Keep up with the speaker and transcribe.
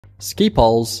Ski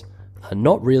poles are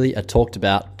not really a talked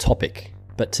about topic,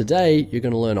 but today you're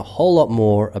going to learn a whole lot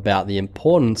more about the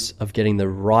importance of getting the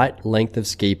right length of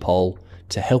ski pole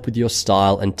to help with your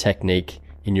style and technique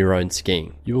in your own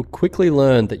skiing. You will quickly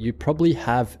learn that you probably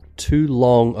have too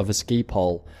long of a ski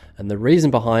pole, and the reason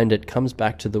behind it comes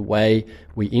back to the way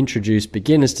we introduce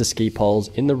beginners to ski poles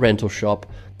in the rental shop,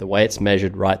 the way it's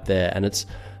measured right there. And it's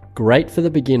great for the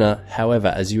beginner. However,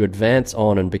 as you advance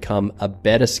on and become a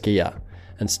better skier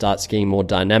and start skiing more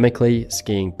dynamically,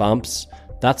 skiing bumps,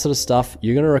 that sort of stuff,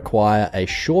 you're going to require a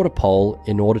shorter pole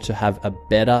in order to have a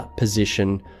better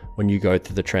position when you go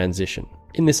through the transition.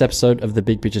 In this episode of the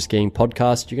Big Picture Skiing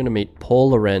podcast, you're going to meet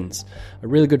Paul Lorenz, a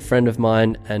really good friend of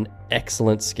mine and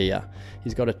excellent skier.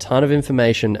 He's got a ton of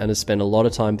information and has spent a lot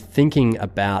of time thinking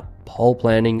about pole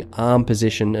planning, arm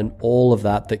position, and all of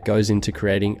that goes into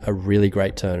creating a really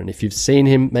great turn. And if you've seen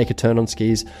him make a turn on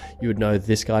skis, you would know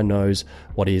this guy knows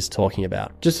what he is talking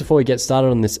about. Just before we get started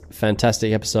on this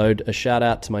fantastic episode, a shout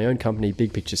out to my own company,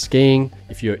 Big Picture Skiing.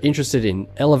 If you're interested in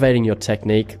elevating your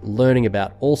technique, learning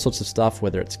about all sorts of stuff,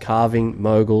 whether it's carving,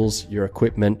 moguls, your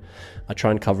equipment, I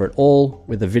try and cover it all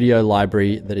with a video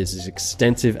library that is as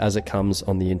extensive as it comes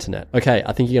on the internet. Okay,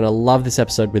 I think you're going to love this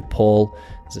episode with Paul.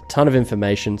 There's a ton of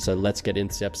information, so let's get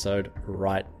into the episode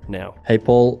right now. Hey,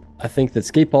 Paul, I think that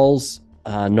ski poles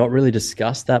are not really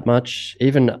discussed that much.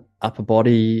 Even upper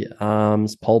body,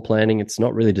 arms, pole planning, it's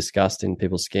not really discussed in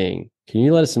people skiing. Can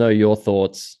you let us know your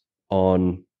thoughts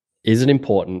on, is it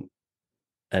important?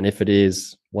 And if it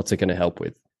is, what's it going to help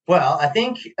with? Well, I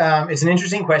think it's an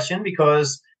interesting question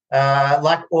because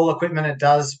like all equipment, it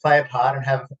does play a part and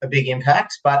have a big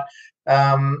impact. But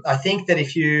I think that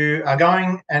if you are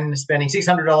going and spending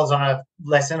 $600 on a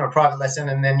lesson or a private lesson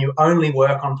and then you only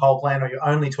work on pole plan or you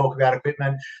only talk about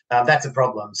equipment, that's a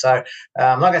problem. So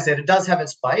like I said, it does have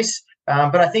its place,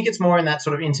 but I think it's more in that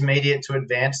sort of intermediate to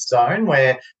advanced zone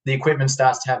where the equipment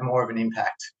starts to have more of an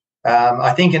impact.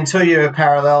 I think until you're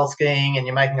parallel skiing and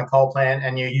you're making a pole plan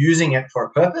and you're using it for a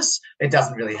purpose, it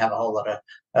doesn't really have a whole lot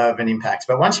of an impact.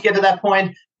 But once you get to that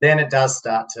point, then it does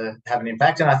start to have an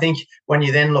impact. And I think when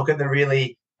you then look at the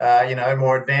really,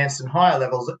 more advanced and higher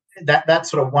levels, that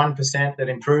sort of 1% that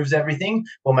improves everything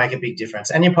will make a big difference.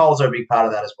 And your poles are a big part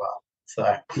of that as well.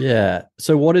 So yeah.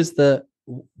 So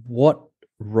what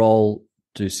role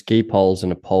do ski poles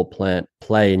and a pole plant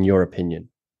play in your opinion?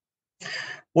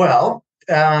 Well,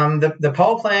 the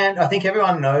pole plant, I think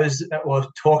everyone knows or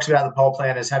talks about the pole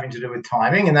plant as having to do with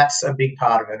timing, and that's a big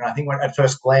part of it. And I think at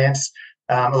first glance,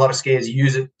 a lot of skiers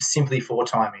use it simply for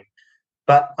timing.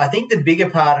 But I think the bigger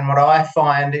part, and what I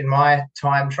find in my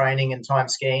time training and time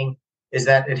skiing, is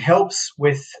that it helps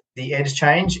with the edge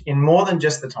change in more than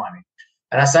just the timing.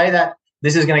 And I say that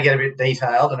this is going to get a bit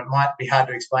detailed and it might be hard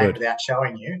to explain without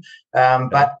showing you.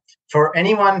 But for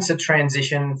anyone to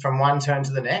transition from one turn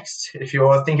to the next, if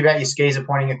you're thinking about your skis are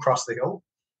pointing across the hill,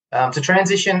 to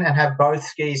transition and have both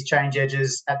skis change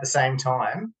edges at the same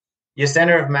time, your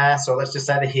center of mass, or let's just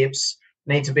say the hips,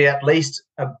 need to be at least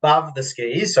above the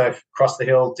skis. So across the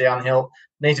hill, downhill,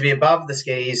 need to be above the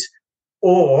skis,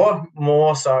 or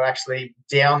more so actually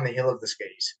down the hill of the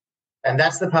skis. And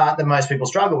that's the part that most people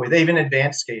struggle with, even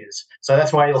advanced skiers. So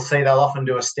that's why you'll see they'll often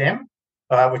do a stem,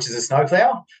 which is a snow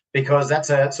plow, because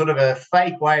that's a sort of a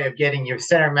fake way of getting your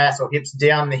center of mass or hips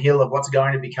down the hill of what's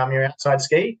going to become your outside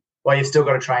ski while you've still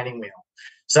got a training wheel.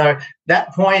 So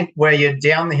that point where you're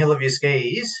down the hill of your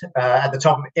skis at the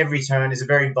top of every turn is a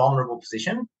very vulnerable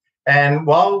position. And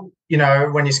while,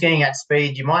 when you're skiing at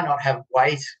speed, you might not have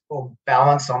weight or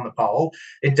balance on the pole,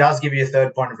 it does give you a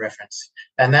third point of reference.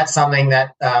 And that's something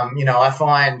that, I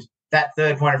find that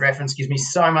third point of reference gives me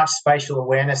so much spatial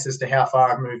awareness as to how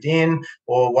far I've moved in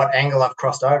or what angle I've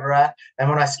crossed over at. And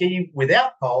when I ski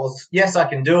without poles, yes, I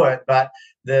can do it, but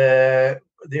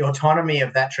the autonomy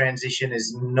of that transition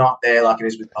is not there like it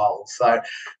is with poles. So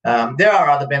there are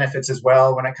other benefits as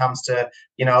well when it comes to,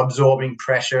 absorbing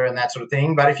pressure and that sort of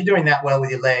thing. But if you're doing that well with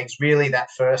your legs, really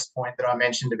that first point that I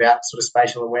mentioned about sort of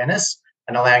spatial awareness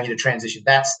and allowing you to transition,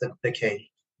 that's the key.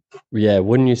 Yeah.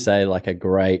 Wouldn't you say like a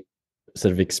great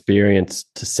sort of experience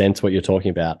to sense what you're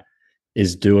talking about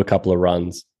is do a couple of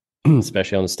runs,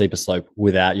 especially on a steeper slope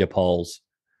without your poles,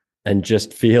 and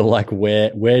just feel like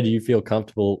where do you feel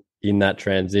comfortable in that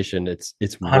transition? It's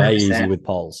 100%. Way easier with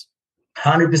poles.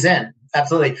 100%.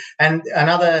 Absolutely. And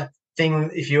another thing,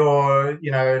 if you're,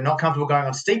 not comfortable going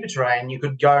on steeper terrain, you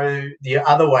could go the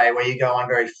other way where you go on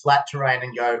very flat terrain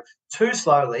and go too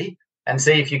slowly and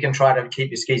see if you can try to keep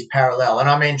your skis parallel. And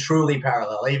I mean truly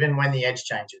parallel, even when the edge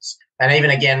changes. And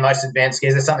even, again, most advanced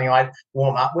skis, there's something I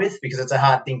warm up with because it's a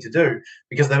hard thing to do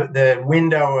because the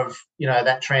window of,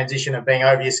 that transition of being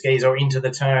over your skis or into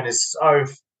the turn is so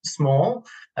small,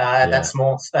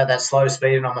 that slow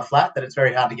speed and on the flat, that it's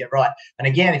very hard to get right. And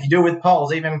again, if you do it with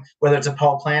poles, even whether it's a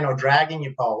pole plan or dragging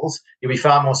your poles, you'll be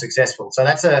far more successful. So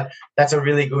that's a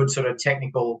really good sort of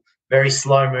technical, very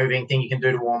slow moving thing you can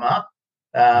do to warm up.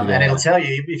 And it'll tell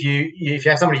you if you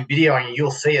have somebody videoing you,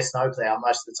 you'll see a snowplow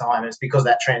most of the time. And it's because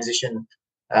that transition,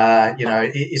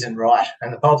 isn't right,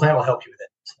 and the pole plan will help you with it.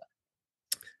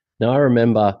 Now I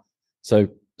remember. So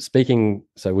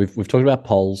we've talked about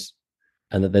poles,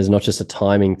 and that there's not just a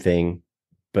timing thing,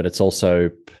 but it's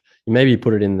also maybe you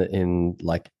put it in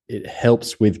like it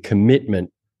helps with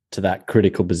commitment to that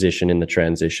critical position in the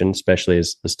transition, especially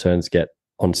as turns get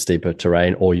on steeper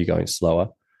terrain or you're going slower.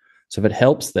 So if it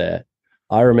helps there,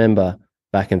 I remember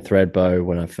back in Threadbow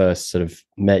when I first sort of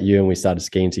met you and we started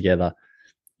skiing together,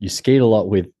 you skied a lot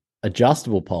with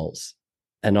adjustable poles,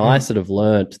 and I sort of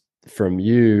learnt from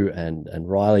you and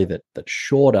Riley that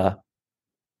shorter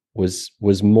was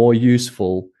more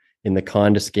useful in the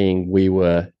kind of skiing we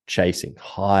were chasing,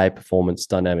 high performance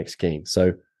dynamic skiing.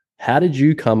 So how did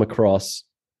you come across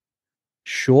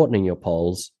shortening your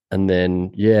poles, and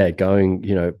then going,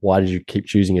 why did you keep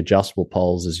choosing adjustable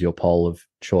poles as your pole of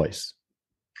choice?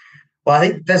 Well, I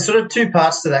think there's sort of two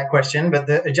parts to that question, but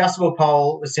the adjustable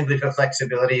pole is simply for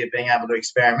flexibility of being able to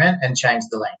experiment and change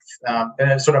the length.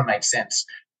 And it sort of makes sense.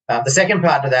 The second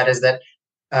part to that is that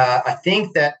I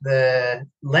think that the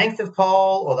length of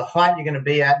pole or the height you're going to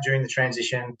be at during the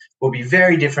transition will be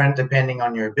very different depending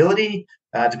on your ability,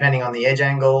 depending on the edge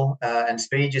angle and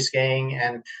speed you're skiing,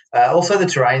 and also the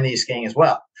terrain that you're skiing as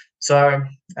well. So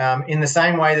in the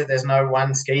same way that there's no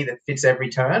one ski that fits every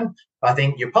turn, I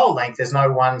think your pole length, there's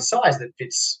no one size that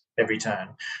fits every turn.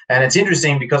 And it's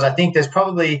interesting because I think there's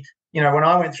probably, when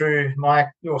I went through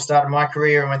started my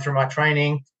career and went through my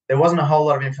training, there wasn't a whole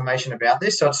lot of information about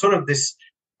this. So it's sort of this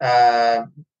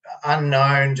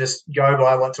unknown, just go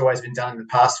by what's always been done in the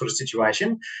past sort of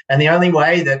situation. And the only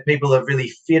way that people have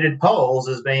really fitted poles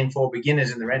has been for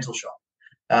beginners in the rental shop.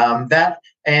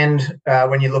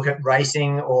 When you look at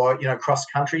racing or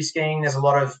cross-country skiing, there's a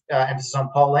lot of emphasis on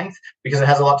pole length because it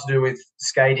has a lot to do with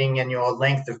skating and your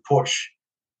length of push.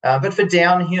 But for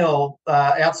downhill,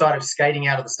 outside of skating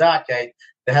out of the start gate,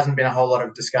 there hasn't been a whole lot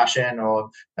of discussion or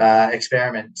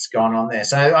experiments going on there.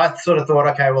 So I sort of thought,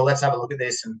 okay, well, let's have a look at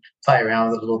this and play around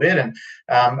with it a little bit. And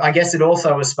I guess it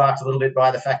also was sparked a little bit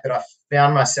by the fact that I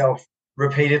found myself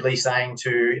repeatedly saying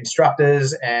to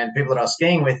instructors and people that I was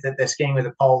skiing with that they're skiing with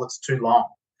a pole that's too long.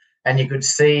 And you could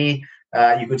see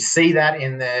that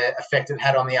in the effect it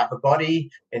had on the upper body,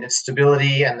 in its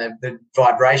stability and the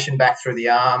vibration back through the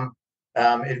arm.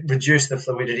 It reduced the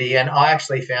fluidity. And I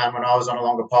actually found when I was on a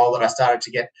longer pole that I started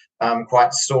to get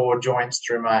quite sore joints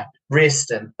through my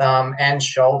wrist and thumb and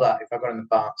shoulder if I got in the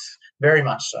bumps, very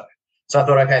much so. So I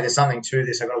thought, okay, there's something to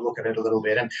this. I've got to look at it a little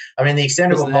bit. And I mean, the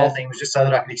extendable pole thing was just so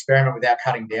that I could experiment without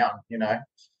cutting down,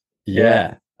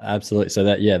 Yeah, absolutely. So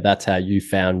that's how you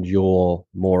found your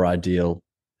more ideal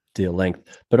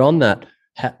length. But on that,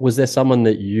 was there someone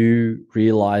that you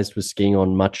realized was skiing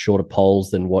on much shorter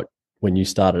poles than what, when you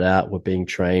started out, were being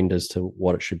trained as to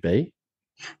what it should be?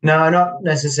 No, not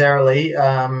necessarily.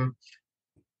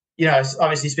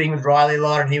 Obviously speaking with Riley a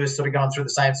lot, and he was sort of going through the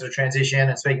same sort of transition,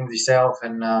 and speaking with yourself,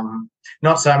 and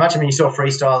not so much. I mean, you saw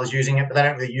freestylers using it, but they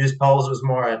don't really use poles. It was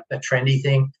more a trendy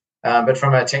thing. But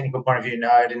from a technical point of view,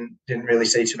 no, I didn't really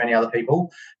see too many other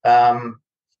people. So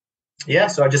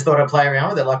I just thought I'd play around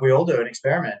with it like we all do and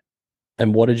experiment.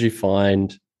 And what did you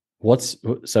find?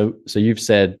 So you've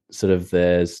said sort of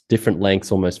there's different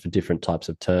lengths almost for different types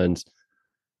of turns.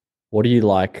 What do you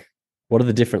like? What are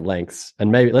the different lengths?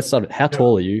 And maybe let's start with how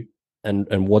tall are you,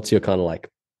 and what's your kind of like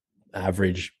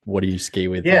average? What do you ski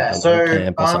with? Yeah, like so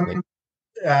camp or something?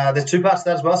 There's two parts to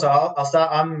that as well. So I'll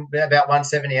start. I'm about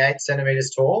 178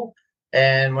 centimeters tall,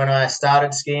 and when I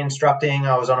started ski instructing,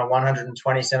 I was on a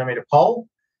 120 centimeter pole.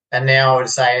 And now I would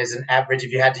say as an average,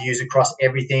 if you had to use across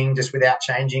everything just without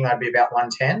changing, I'd be about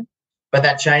 110. But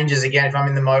that changes again. If I'm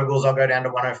in the moguls, I'll go down to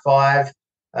 105.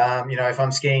 If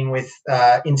I'm skiing with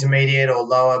intermediate or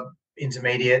lower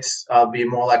intermediates, I'll be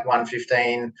more like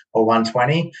 115 or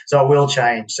 120. So it will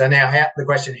change. So now the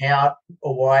question, how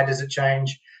or why does it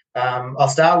change? I'll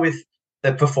start with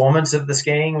the performance of the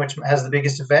skiing, which has the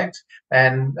biggest effect,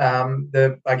 and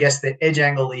the edge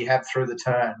angle that you have through the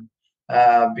turn.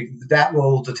 That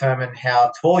will determine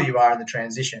how tall you are in the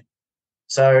transition.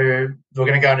 So we're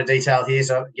going to go into detail here.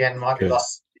 So again, might be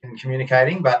lost in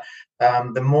communicating, but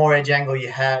the more edge angle you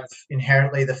have,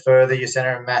 inherently, the further your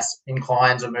center of mass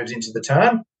inclines or moves into the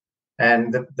turn.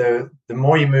 And the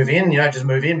more you move in, you don't just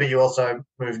move in, but you also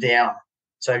move down.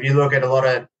 So if you look at a lot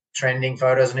of trending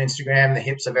photos on Instagram, the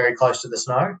hips are very close to the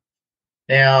snow.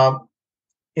 Now,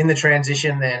 in the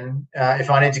transition, then if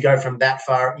I need to go from that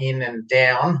far in and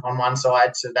down on one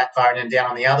side to that far in and down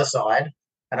on the other side,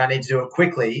 and I need to do it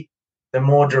quickly, the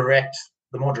more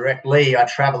directly I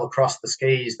travel across the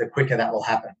skis, the quicker that will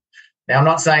happen. Now, I'm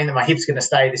not saying that my hip's going to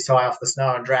stay this high off the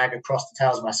snow and drag across the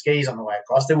tails of my skis on the way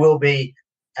across. There will be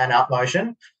an up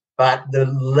motion, but the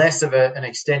less of an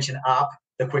extension up,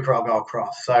 the quicker I'll go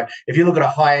across. So if you look at a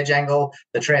high edge angle,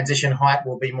 the transition height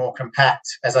will be more compact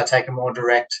as I take a more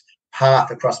direct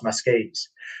path across my skis.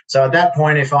 So at that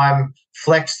point, if I'm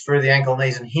flexed through the ankle,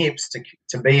 knees, and hips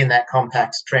to be in that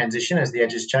compact transition as the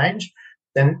edges change,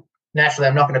 then naturally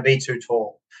I'm not going to be too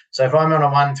tall. So if I'm on a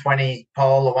 120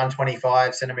 pole or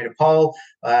 125 centimeter pole,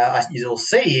 you'll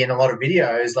see in a lot of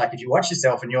videos, like if you watch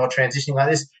yourself and you're transitioning like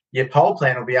this, your pole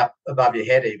plan will be up above your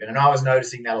head even. And I was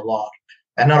noticing that a lot.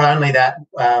 And not only that,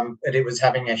 it was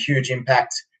having a huge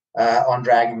impact on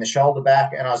dragging the shoulder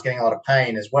back, and I was getting a lot of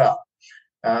pain as well.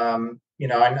 And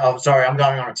I'm sorry, I'm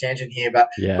going on a tangent here, but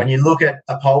when you look at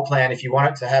a pole plan, if you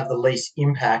want it to have the least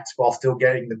impact while still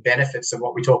getting the benefits of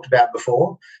what we talked about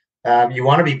before, you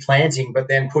want to be planting, but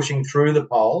then pushing through the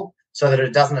pole so that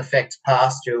it doesn't affect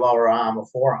past your lower arm or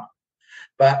forearm.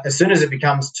 But as soon as it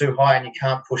becomes too high and you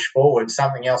can't push forward,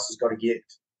 something else has got to give.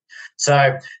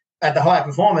 So at the high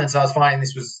performance, I was finding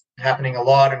this was happening a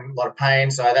lot and a lot of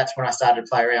pain. So that's when I started to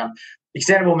play around.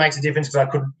 Extendable makes a difference because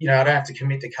I don't have to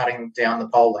commit to cutting down the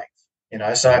pole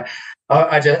length, So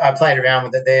I played around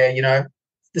with it there,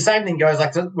 The same thing goes,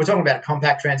 like we're talking about a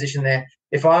compact transition there.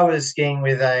 If I was skiing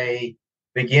with a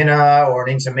beginner or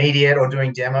an intermediate or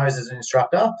doing demos as an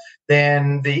instructor,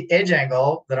 then the edge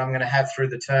angle that I'm going to have through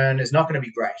the turn is not going to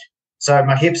be great. So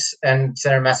my hips and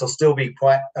center of mass will still be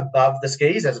quite above the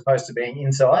skis as opposed to being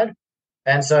inside.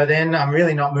 And so then I'm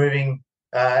really not moving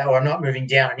or I'm not moving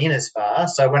down and in as far.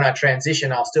 So when I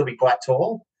transition, I'll still be quite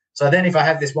tall. So then if I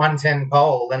have this 110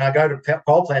 pole, then I go to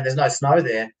pole plan, there's no snow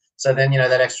there. So then,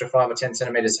 that extra 5 or 10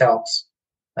 centimeters helps.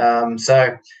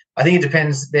 So I think it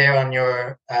depends there on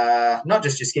your, not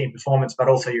just your skiing performance, but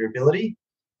also your ability.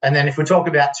 And then if we talk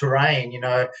about terrain,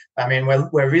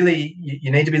 we're really, you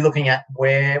need to be looking at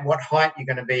what height you're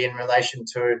going to be in relation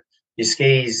to your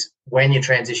skis when you're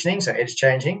transitioning, so edge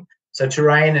changing. So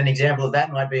terrain, an example of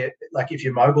that might be like if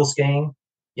you're mogul skiing,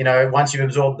 once you've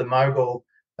absorbed the mogul,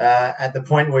 at the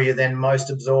point where you're then most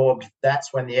absorbed,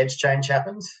 that's when the edge change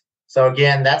happens. So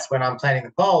again, that's when I'm planting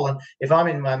the pole. And if I'm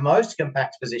in my most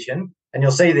compact position, and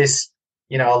you'll see this,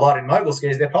 a lot in mogul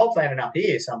skiers, they're pole planted up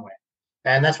here somewhere.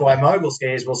 And that's why mogul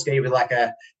skiers will ski with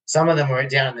some of them were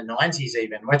down in the 90s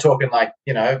even. We're talking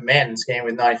men skiing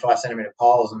with 95 centimeter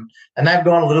poles. And they've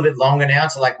gone a little bit longer now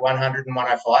to 100 and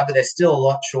 105, but they're still a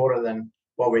lot shorter than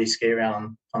what we ski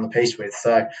around on the piste with.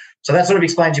 So that sort of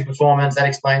explains your performance. That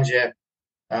explains your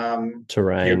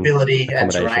terrain, your ability and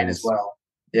terrain as well.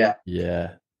 Yeah.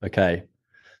 Yeah. Okay.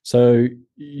 So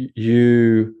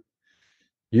you've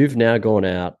now gone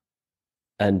out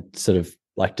and sort of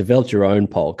developed your own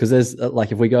pole, because there's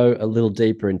if we go a little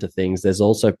deeper into things, there's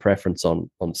also preference on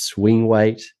swing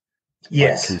weight,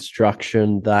 yes,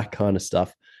 construction, that kind of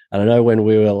stuff. And I know when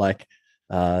we were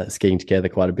skiing together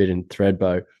quite a bit in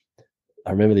Threadbow,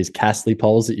 I remember these Castley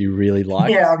poles that you really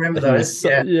liked. Yeah, I remember those.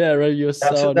 You were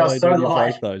so annoyed when you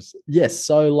broke those. Yes,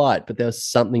 so light, but there was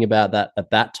something about that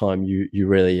at that time you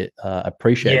really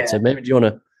appreciated. Yeah. So maybe do you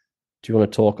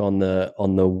want to talk on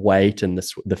the weight and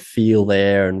the feel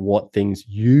there, and what things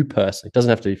you personally, it doesn't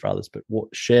have to be for others, but what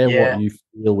you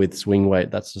feel with swing weight,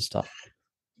 that sort of stuff.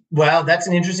 Well, that's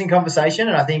an interesting conversation,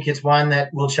 and I think it's one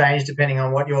that will change depending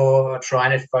on what you're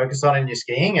trying to focus on in your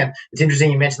skiing. And it's interesting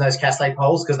you mentioned those Castley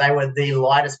poles, because they were the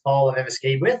lightest pole I've ever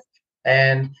skied with.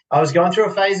 And I was going through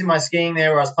a phase in my skiing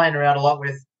there where I was playing around a lot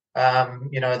with,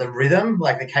 the rhythm,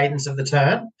 like the cadence of the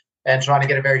turn, and trying to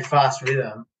get a very fast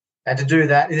rhythm. And to do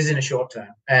that, it is in a short turn.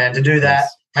 And to do that,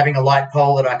 having a light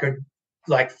pole that I could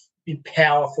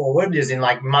power forward, as in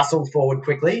muscle forward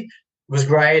quickly, was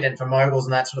great. And for moguls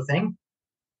and that sort of thing.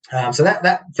 So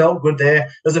that felt good there.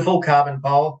 There's a full carbon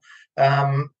pole.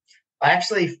 I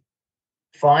actually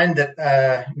find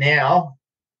that now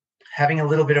having a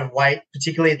little bit of weight,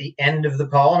 particularly at the end of the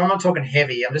pole, and I'm not talking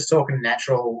heavy, I'm just talking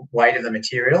natural weight of the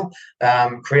material,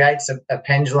 creates a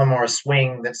pendulum or a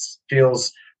swing that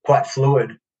feels quite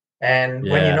fluid. And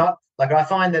when you're not, I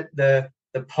find that the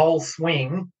pole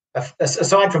swing,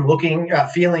 aside from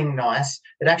feeling nice,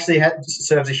 it actually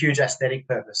serves a huge aesthetic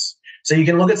purpose. So you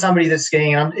can look at somebody that's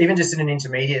skiing, even just at an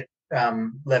intermediate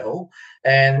level,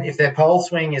 and if their pole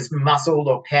swing is muscled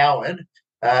or powered,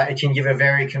 it can give a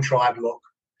very contrived look.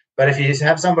 But if you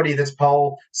have somebody that's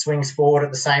pole swings forward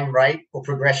at the same rate or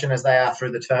progression as they are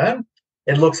through the turn,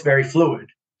 it looks very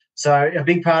fluid. So a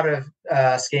big part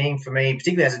of skiing for me,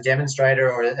 particularly as a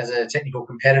demonstrator or as a technical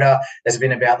competitor, has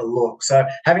been about the look. So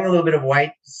having a little bit of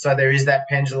weight, so there is that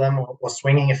pendulum or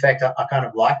swinging effect I kind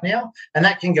of like now. And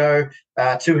that can go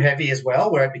too heavy as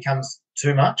well, where it becomes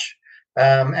too much.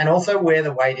 And also where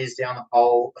the weight is down the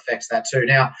pole affects that too.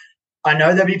 Now, I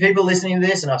know there'll be people listening to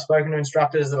this, and I've spoken to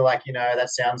instructors that are like, that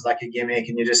sounds like a gimmick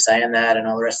and you're just saying that and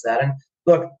all the rest of that. And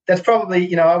look, that's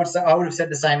probably, I would have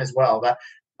said the same as well. But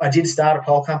I did start a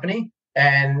pole company,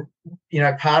 and,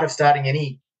 part of starting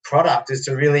any product is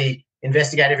to really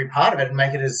investigate every part of it and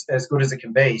make it as good as it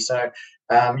can be. So,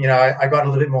 I got a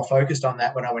little bit more focused on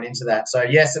that when I went into that. So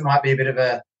yes, it might be a bit of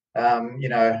a,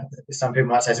 some people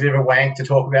might say it's a bit of a wank to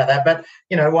talk about that, but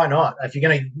why not? If you're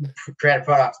going to create a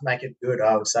product, make it good,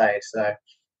 I would say. So,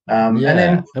 and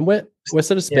then, and we're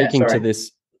sort of speaking to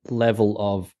this level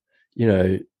of,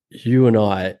 you and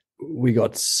I, we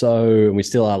got and we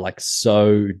still are like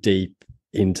so deep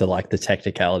into like the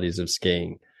technicalities of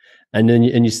skiing, and then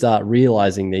you start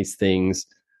realizing these things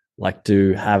like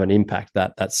do have an impact,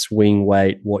 that swing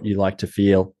weight, what you like to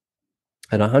feel.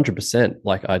 And 100%,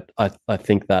 like I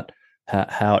think that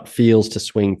how it feels to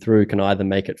swing through can either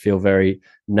make it feel very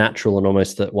natural, and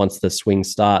almost that once the swing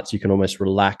starts, you can almost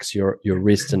relax your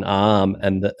wrist and arm,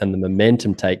 and the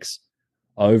momentum takes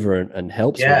over and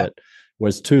helps with it.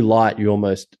 Whereas too light,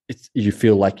 you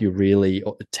feel like you're really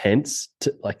tense,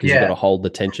 because you've got to hold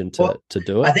the tension to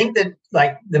do it. I think that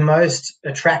like the most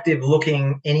attractive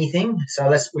looking anything.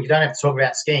 So we don't have to talk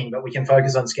about skiing, but we can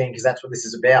focus on skiing because that's what this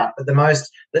is about. But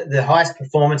the highest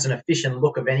performance and efficient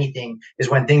look of anything is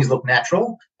when things look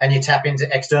natural and you tap into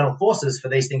external forces for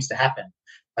these things to happen.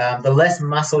 The less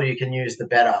muscle you can use, the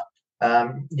better.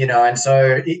 And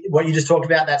so what you just talked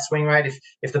about, that swing rate,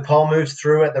 if the pole moves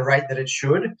through at the rate that it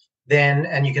should, then,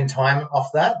 and you can time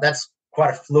off that's quite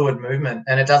a fluid movement,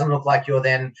 and it doesn't look like you're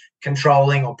then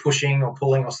controlling or pushing or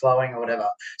pulling or slowing or whatever.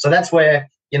 So that's where,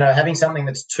 having something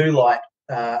that's too light,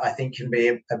 I think can be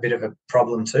a bit of a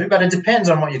problem too, but it depends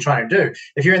on what you're trying to do.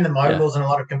 If you're in the moguls and a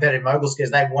lot of competitive mogul skiers,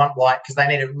 they want light because they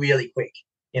need it really quick,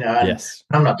 and yes.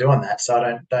 I'm not doing that. So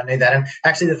I don't need that. And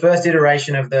actually the first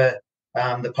iteration of the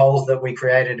poles that we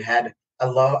created had a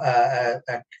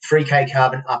 3K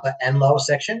carbon upper and lower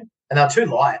section, and they're too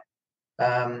light.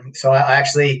 So I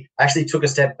actually took a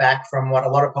step back from what a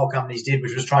lot of pole companies did,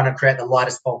 which was trying to create the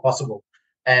lightest pole possible,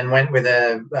 and went with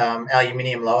a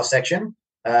aluminium lower section,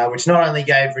 which not only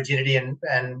gave rigidity and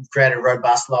created a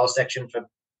robust lower section for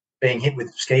being hit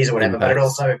with skis or whatever, but it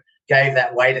also gave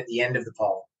that weight at the end of the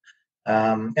pole.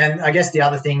 And I guess the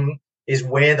other thing is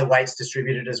where the weight's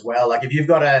distributed as well. Like if you've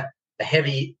got a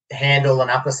heavy handle and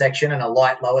upper section and a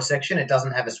light lower section, it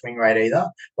doesn't have a swing rate either.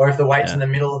 Or if the weight's in the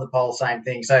middle of the pole, same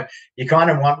thing. So you kind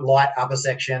of want light upper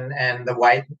section and the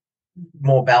weight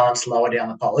more balanced lower down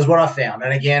the pole is what I found.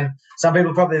 And again, some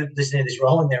people probably listening to this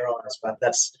rolling their eyes, but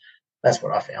that's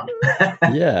what I found.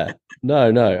 Yeah,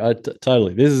 no,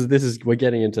 totally. This is we're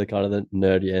getting into kind of the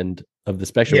nerdy end of the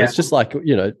spectrum. It's just like,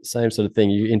 same sort of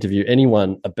thing. You interview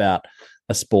anyone about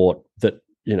a sport that,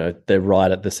 they're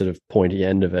right at the sort of pointy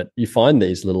end of it. You find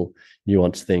these little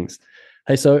nuanced things.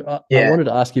 Hey, so I wanted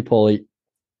to ask you, Paulie,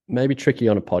 maybe tricky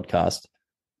on a podcast,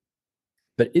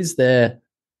 but is there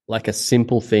like a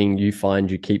simple thing you find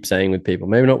you keep saying with people,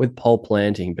 maybe not with pole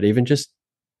planting, but even just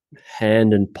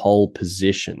hand and pole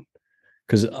position?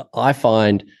 Because I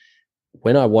find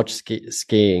when I watch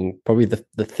skiing, probably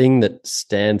the thing that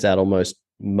stands out almost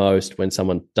most when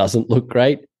someone doesn't look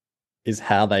great is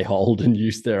how they hold and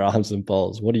use their arms and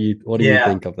poles. What do you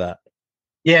think of that?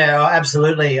 Yeah,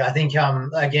 absolutely. I think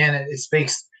again, it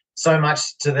speaks so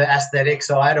much to the aesthetic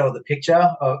side or the picture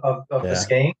of the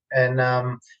skiing, and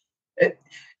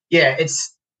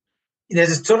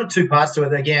there's sort of two parts to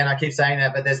it. Again, I keep saying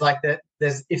that, but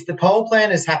there's if the pole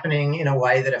plan is happening in a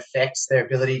way that affects their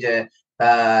ability to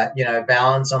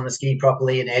balance on the ski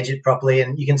properly and edge it properly,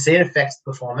 and you can see it affects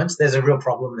performance, there's a real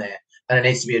problem there and it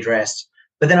needs to be addressed.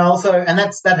 But then also, and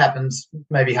that happens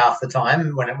maybe half the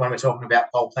time when we're talking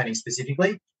about pole planning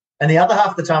specifically. And the other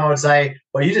half of the time, I would say,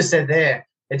 what you just said there,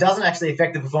 it doesn't actually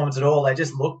affect the performance at all. They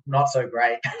just look not so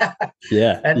great. But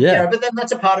then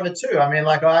that's a part of it too. I mean,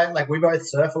 we both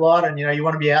surf a lot, and you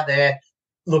want to be out there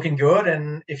looking good.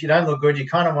 And if you don't look good, you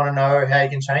kind of want to know how you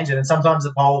can change it. And sometimes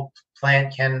the pole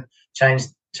plant can change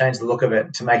the look of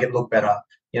it to make it look better.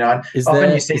 And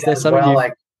often you see that as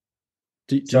well.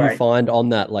 Do you find on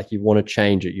that, like, you want to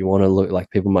change it? You want to look like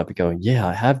people might be going, yeah,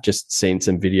 I have just seen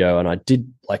some video and I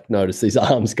did like notice these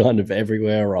arms kind of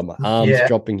everywhere, or my arms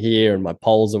dropping here and my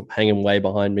poles are hanging way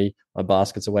behind me. My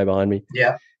baskets are way behind me.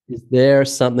 Yeah. Is there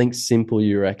something simple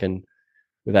you reckon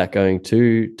without going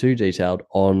too detailed,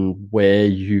 on where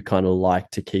you kind of like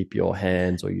to keep your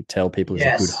hands, or you tell people is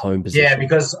a good home position? Yeah,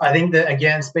 because I think that,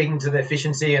 again, speaking to the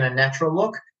efficiency and a natural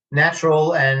look,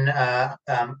 natural and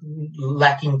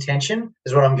lacking tension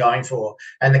is what I'm going for.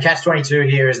 And the catch-22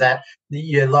 here is that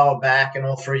your lower back and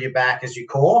all through your back is your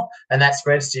core, and that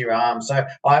spreads to your arms. So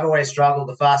I've always struggled.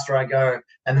 The faster I go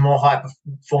and the more high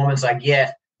performance I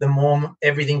get, the more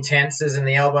everything tenses and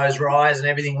the elbows rise and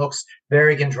everything looks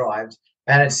very contrived.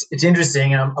 And it's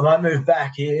interesting. I might move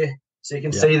back here so you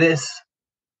can see this.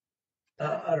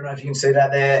 I don't know if you can see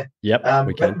that there. Yep,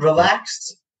 we can. But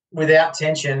relaxed without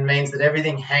tension means that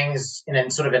everything hangs in a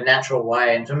sort of a natural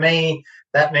way. And for me,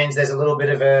 that means there's a little bit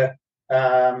of a,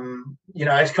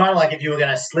 it's kind of like if you were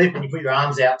going to slip and you put your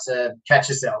arms out to catch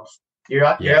yourself. Your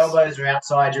elbows are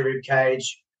outside your rib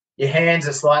cage. Your hands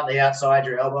are slightly outside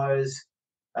your elbows.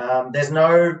 There's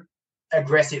no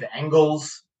aggressive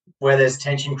angles where there's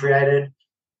tension created.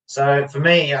 So for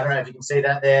me, I don't know if you can see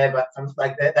that there, but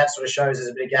like that sort of shows there's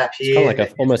a bit of gap here. It's kind of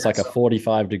like almost like a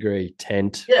 45-degree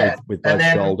tent with both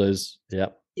shoulders.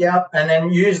 Yep. Yeah, and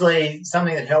then usually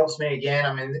something that helps me, again,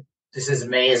 I mean, this is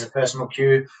me as a personal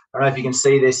cue. I don't know if you can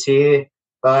see this here,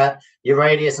 but your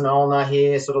radius and ulnar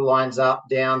here sort of lines up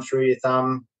down through your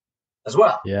thumb as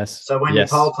well. Yes. So when you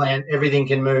pole plant, everything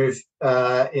can move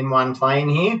in one plane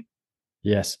here.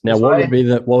 Yes. Now, what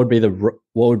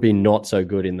would be not so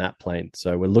good in that plane?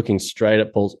 So we're looking straight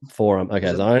at Paul's forearm.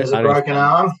 Okay, there's a broken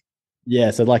arm. Yeah,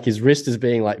 so like his wrist is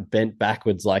being like bent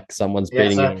backwards, like someone's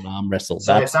beating him in an arm wrestle.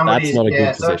 That's not a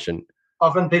good position.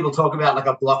 Often people talk about like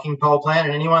a blocking pole plant,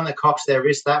 and anyone that cocks their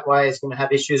wrist that way is going to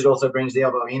have issues. It also brings the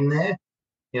elbow in there.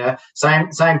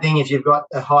 Same thing if you've got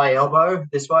a high elbow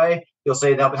this way, you'll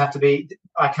see there'll have to be,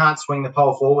 I can't swing the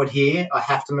pole forward here. I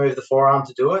have to move the forearm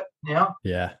to do it now.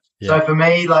 Yeah. So for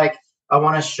me, like, I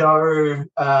want to show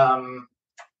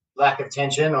lack of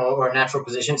tension or a natural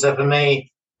position. So for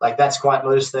me, like, that's quite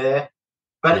loose there.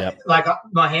 But like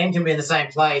my hand can be in the same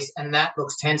place and that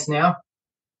looks tense now.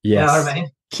 Yes. You know what I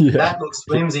mean? Yeah. That looks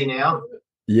flimsy now.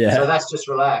 Yeah. So that's just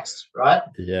relaxed, right?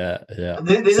 Yeah.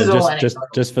 This is all just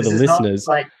for the listeners.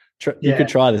 You could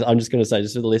try this. I'm just going to say,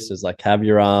 just for the listeners, like, have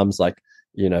your arms, like,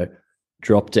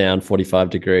 drop down 45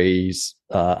 degrees,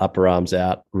 upper arms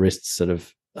out, wrists sort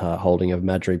of holding a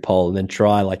imaginary pole, and then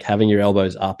try like having your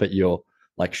elbows up at your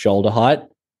like shoulder height,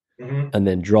 and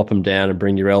then drop them down and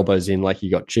bring your elbows in like you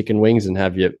got chicken wings, and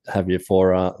have your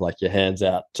forearm, like your hands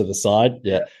out to the side,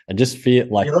 and just feel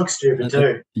like you look stupid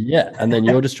too. And then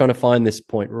you're just trying to find this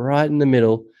point right in the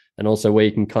middle, and also where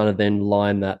you can kind of then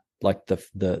line that, like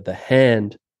the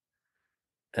hand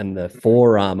and the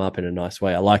forearm up in a nice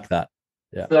way. I like that.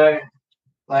 Yeah. So,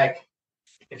 like,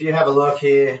 if you have a look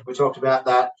here, we talked about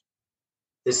that.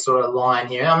 This sort of line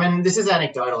here. I mean, this is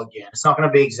anecdotal again. It's not going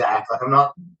to be exact. Like, I'm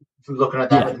not looking at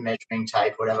that with the measuring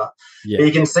tape, whatever. Yeah. But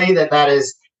you can see that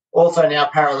is also now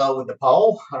parallel with the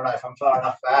pole. I don't know if I'm far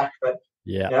enough back, but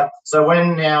yeah. So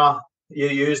when now you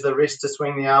use the wrist to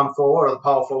swing the arm forward or the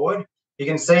pole forward, you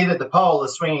can see that the pole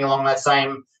is swinging along that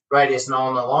same radius and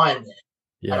ulnar line there.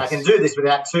 Yes. And I can do this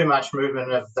without too much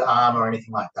movement of the arm or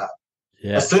anything like that.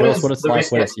 Yeah. As soon as what it's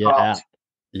like when it's out.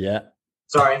 Yeah.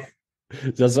 Sorry.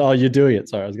 You're doing it.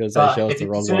 Sorry, I was going to say show us the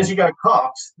wrong way. As soon as you go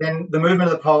cocked, then the movement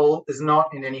of the pole is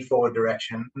not in any forward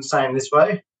direction. And same this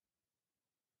way.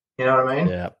 You know what I mean?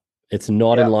 Yeah. It's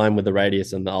not in line with the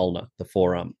radius and the ulnar, the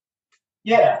forearm.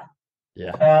 Yeah.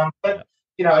 Yeah. But,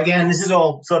 again, this is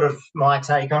all sort of my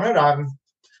take on it.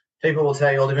 People will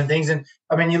tell you all different things. And,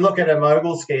 I mean, you look at a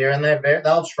mogul skier and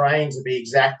they'll train to be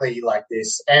exactly like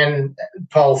this and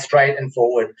pole straight and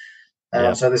forward.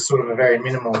 So there's sort of a very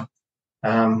minimal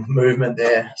movement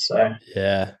there. So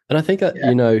and I think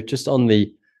that just on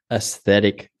the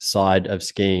aesthetic side of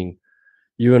skiing,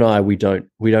 you and I we don't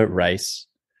race,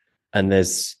 and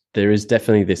there is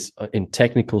definitely this in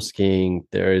technical skiing.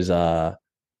 There's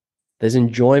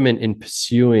enjoyment in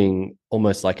pursuing,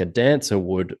 almost like a dancer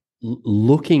would,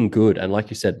 looking good, and like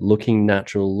you said, looking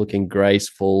natural, looking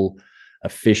graceful,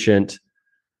 efficient.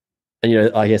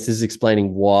 And I guess this is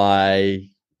explaining why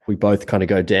we both kind of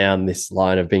go down this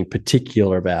line of being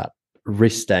particular about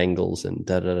wrist angles and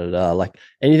like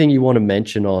anything you want to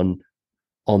mention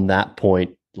on that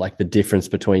point, like the difference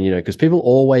between, because people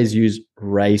always use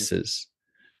races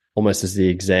almost as the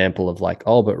example of like,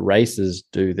 oh, but races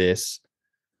do this.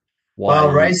 Why?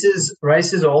 Well,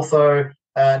 races also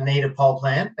need a pole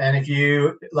plant. And if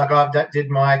you, like, I did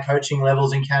my coaching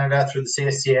levels in Canada through the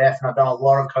CSCF, and I've done a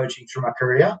lot of coaching through my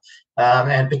career,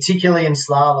 and particularly in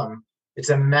slalom, it's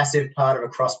a massive part of a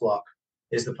cross block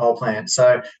is the pole plant.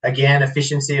 So again,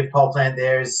 efficiency of pole plant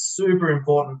there is super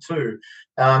important too.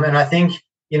 And I think,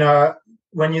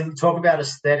 when you talk about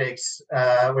aesthetics,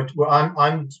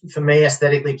 for me,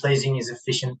 aesthetically pleasing is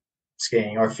efficient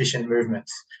skiing or efficient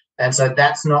movements, and so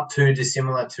that's not too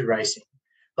dissimilar to racing.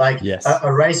 Like Yes.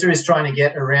 a racer is trying to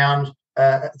get around,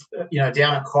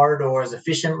 down a corridor as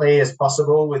efficiently as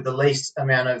possible with the least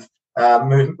amount of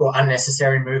movement or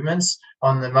unnecessary movements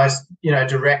on the most,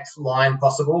 direct line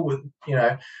possible.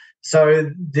 So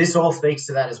this all speaks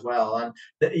to that as well. And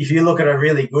if you look at a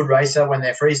really good racer when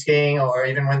they're free skiing or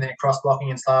even when they're cross blocking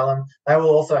in slalom, they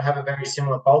will also have a very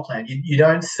similar pole plan. You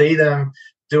don't see them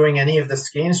doing any of the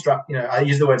ski instructor. I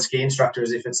use the word ski instructor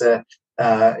as if it's a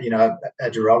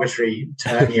derogatory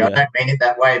term. Yeah. I don't mean it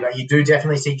that way, but you do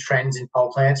definitely see trends in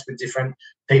pole plants with different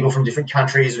people from different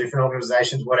countries or different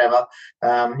organizations, whatever.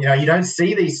 You don't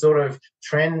see these sort of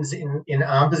trends in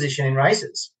arm position in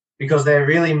races because they're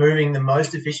really moving the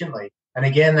most efficiently. And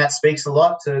again, that speaks a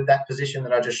lot to that position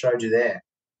that I just showed you there.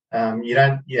 You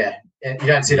don't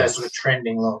see those sort of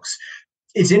trending looks.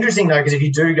 It's interesting though, because if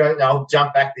you do go, I'll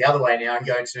jump back the other way now and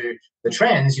go to the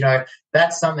trends.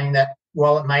 That's something that,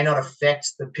 while it may not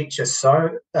affect the picture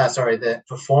the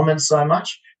performance so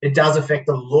much, it does affect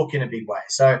the look in a big way.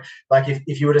 So, like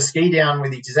if you were to ski down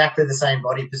with exactly the same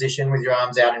body position with your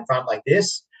arms out in front like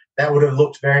this, that would have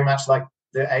looked very much like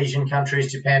the Asian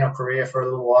countries, Japan or Korea for a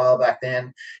little while back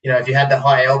then. If you had the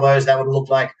high elbows, that would look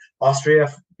like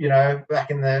Austria, back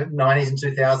in the 90s and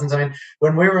 2000s. I mean,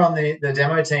 when we were on the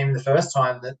demo team the first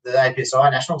time, the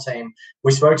APSI national team,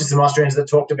 we spoke to some Austrians that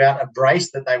talked about a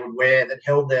brace that they would wear that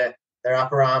held their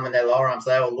upper arm and their lower arms.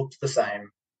 They all looked the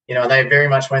same. They very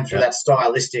much went through that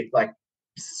stylistic, like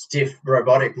stiff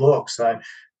robotic look. So,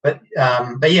 but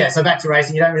yeah, so back to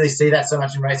racing, you don't really see that so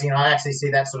much in racing. And I actually see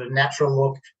that sort of natural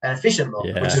look and efficient look,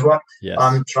 which is what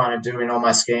I'm trying to do in all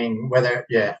my skiing, whether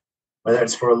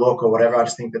it's for a look or whatever. I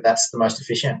just think that that's the most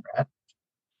efficient, right?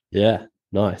 Yeah,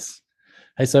 nice.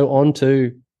 Hey, so on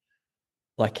to,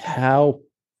 like, how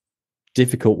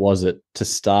difficult was it to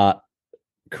start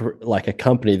like a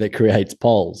company that creates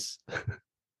poles?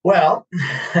 Well,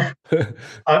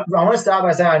 I want to start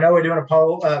by saying I know we're doing a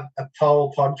poll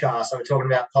podcast, so we're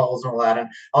talking about polls and all that. And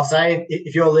I'll say,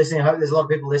 if you're listening, I hope there's a lot of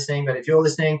people listening, but if you're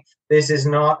listening, this is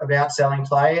not about selling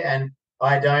play, and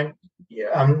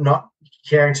I'm not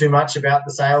caring too much about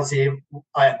the sales here.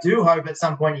 I do hope at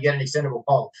some point you get an extendable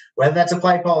pole. Whether that's a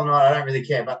play pole or not, I don't really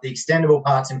care, but the extendable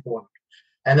part's important.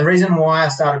 And the reason why I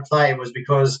started play was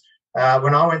because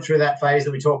when I went through that phase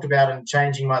that we talked about and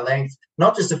changing my length,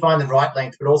 not just to find the right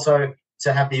length, but also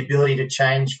to have the ability to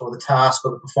change for the task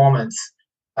or the performance.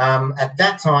 At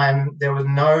that time, there were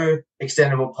no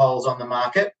extendable poles on the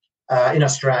market in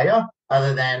Australia,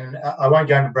 other than, I won't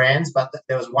go into brands, but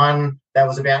there was one that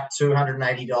was about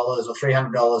 $280 or $300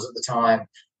 at the time.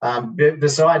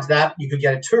 Besides that, you could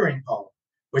get a touring pole,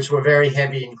 which were very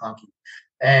heavy and clunky.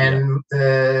 And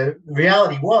the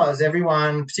reality was,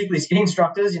 everyone, particularly ski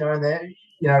instructors, and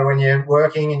when you're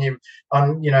working and you're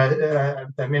on,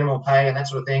 a minimal pay and that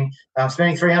sort of thing,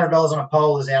 spending $300 on a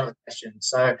pole is out of the question.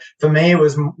 So for me, it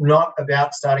was not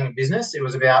about starting a business. It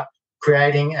was about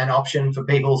creating an option for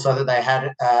people so that they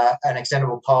had an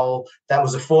extendable pole that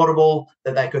was affordable,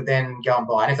 that they could then go and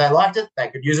buy. And if they liked it, they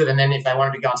could use it. And then if they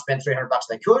wanted to go and spend $300,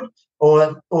 they could,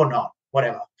 or not,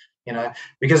 whatever.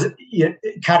 Because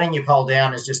cutting your pole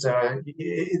down is just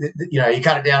you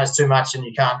cut it down as too much and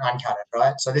you can't uncut it,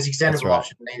 right? So this extendable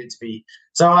option needed to be.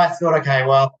 So I thought, okay,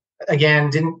 well,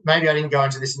 again, maybe I didn't go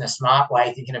into this in a smart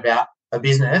way, thinking about a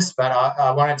business, but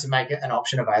I wanted to make an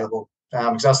option available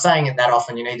because I was saying it that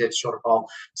often, you need a shorter pole.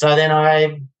 So then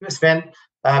I spent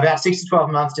about 6 to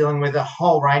 12 months dealing with a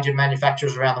whole range of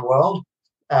manufacturers around the world.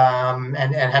 And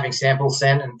having samples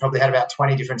sent, and probably had about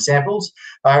 20 different samples.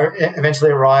 I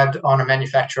eventually arrived on a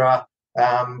manufacturer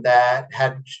that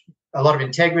had a lot of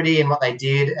integrity in what they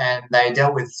did, and they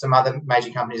dealt with some other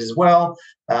major companies as well.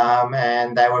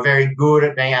 And they were very good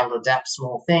at being able to adapt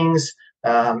small things,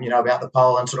 about the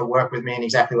pole, and sort of work with me in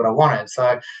exactly what I wanted.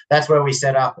 So that's where we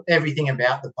set up everything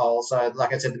about the pole. So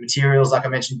like I said, the materials, like I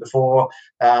mentioned before,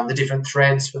 the different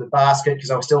threads for the basket, because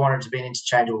I still wanted it to be an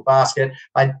interchangeable basket.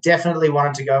 I definitely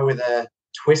wanted to go with a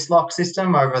twist lock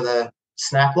system over the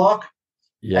snap lock.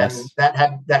 Yes. And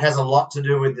that has a lot to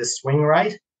do with the swing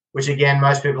rate, which again,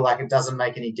 most people it doesn't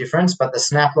make any difference, but the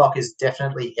snap lock is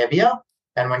definitely heavier.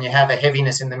 And when you have a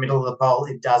heaviness in the middle of the pole,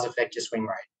 it does affect your swing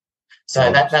rate. So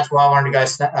that's why I wanted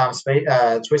to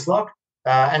go twist lock.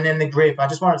 And then the grip, I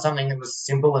just wanted something that was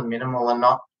simple and minimal and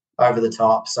not over the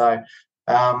top. So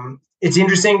it's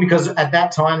interesting because at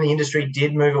that time, the industry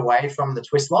did move away from the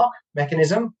twist lock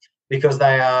mechanism because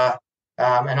they are,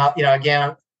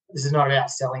 again, this is not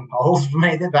about selling poles for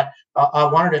me, but I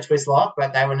wanted a twist lock,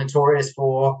 but they were notorious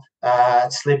for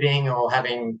slipping or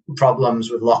having problems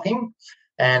with locking.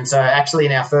 And so actually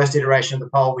in our first iteration of the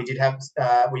pole, we did have,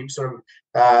 we sort of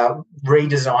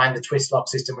redesigned the twist lock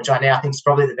system, which I now think is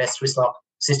probably the best twist lock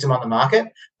system on the market,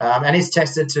 and it's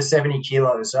tested to 70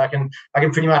 kilos. So I can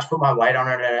pretty much put my weight on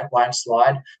it and it won't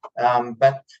slide.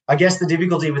 But I guess the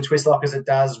difficulty with twist lock is it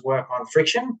does work on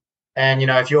friction. And,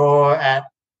 if you're at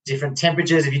different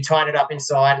temperatures, if you tighten it up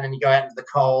inside and then you go out into the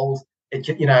cold, it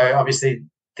can, obviously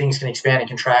things can expand and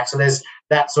contract. So there's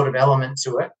that sort of element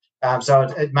to it. So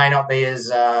it may not be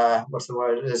as,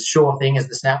 as sure thing as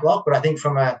the snap lock, but I think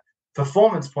from a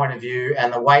performance point of view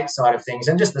and the weight side of things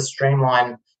and just the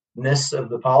streamlinedness of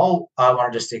the pole, I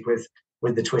wanted to stick with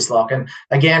the twist lock. And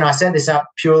again, I set this up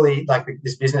purely, like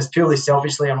this business, purely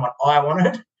selfishly on what I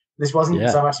wanted. This wasn't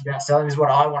so much about selling, this is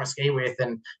what I want to ski with.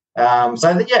 And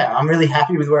I'm really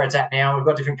happy with where it's at now. We've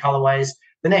got different colorways.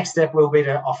 The next step will be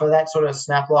to offer that sort of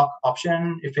snap lock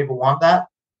option if people want that.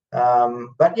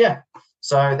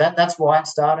 So that's why it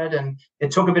started, and it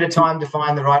took a bit of time to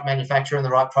find the right manufacturer and the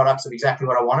right products of exactly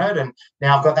what I wanted. And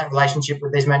now I've got that relationship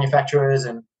with these manufacturers,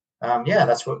 and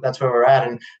that's where we're at.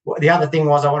 And the other thing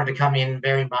was I wanted to come in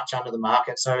very much under the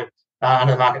market, so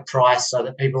under the market price, so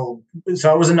it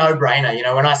was a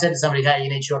no-brainer. When I said to somebody, "Hey, you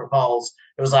need shorter poles,"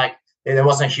 it was like there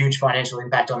wasn't a huge financial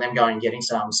impact on them going and getting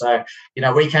some. So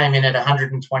we came in at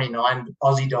 129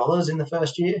 Aussie dollars in the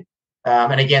first year.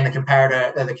 And again, the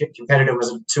competitor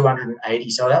was 280,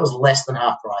 so that was less than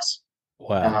half price.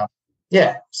 Wow.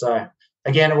 So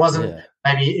again, it wasn't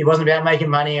about making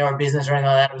money or a business or anything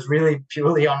like that. It was really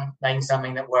purely on making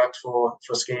something that worked for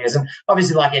skiers. And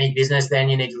obviously, like any business, then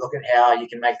you need to look at how you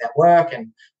can make that work.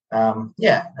 And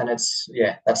that's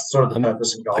sort of the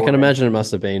purpose and goal. I can imagine it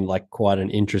must have been like quite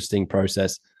an interesting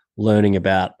process learning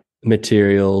about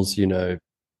materials. You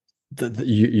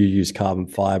use carbon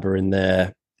fiber in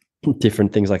there.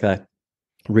 Different things like that,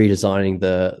 redesigning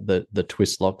the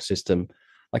twist lock system,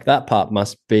 like that part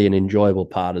must be an enjoyable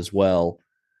part as well.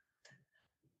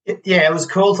 It was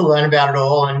cool to learn about it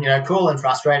all, and cool and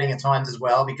frustrating at times as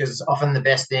well, because often the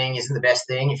best thing isn't the best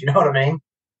thing, if you know what I mean.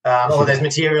 Or there's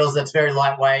materials that's very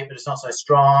lightweight but it's not so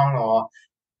strong, or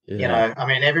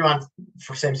everyone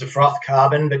seems to froth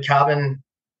carbon, but carbon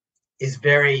is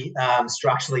very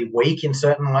structurally weak in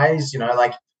certain ways.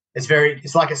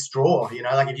 It's like a straw,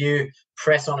 like if you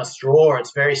press on a straw,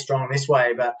 it's very strong this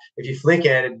way, but if you flick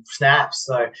it, it snaps.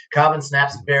 So carbon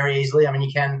snaps very easily.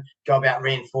 You can go about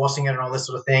reinforcing it and all this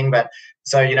sort of thing. But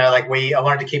so, I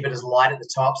wanted to keep it as light at the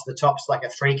top. So the top's like a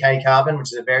 3K carbon,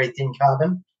 which is a very thin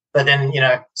carbon. But then,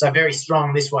 so very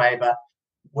strong this way, but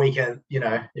weaker,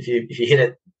 if you hit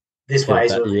it this way.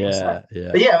 Sort of thing. So,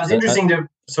 but it was interesting to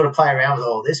sort of play around with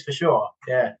all this for sure.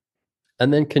 Yeah.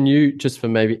 And then can you, just for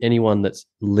maybe anyone that's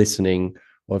listening,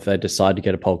 or if they decide to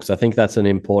get a pole, because I think that's an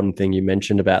important thing you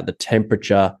mentioned about the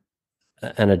temperature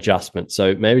and adjustment.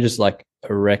 So maybe just like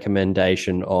a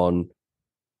recommendation on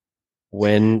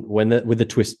with the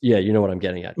twist. Yeah, you know what I'm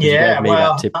getting at.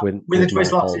 That tip with a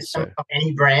twist lock system of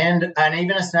any brand, and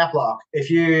even a snap lock, if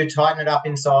you tighten it up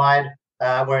inside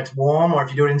where it's warm, or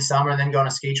if you do it in summer and then go on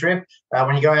a ski trip,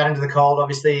 when you go out into the cold,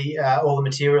 obviously all the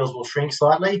materials will shrink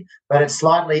slightly, but it's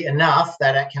slightly enough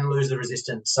that it can lose the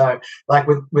resistance. So like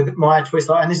with my twist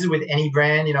lock, and this is with any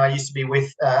brand, I used to be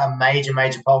with a major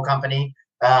pole company,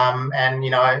 and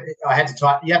I had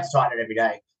to you have to tighten it every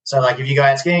day. So like if you go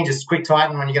out skiing, just quick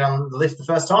tighten when you get on the lift the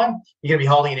first time, you're going to be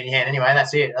holding it in your hand anyway, and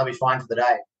that's it. That'll be fine for the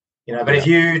day. But if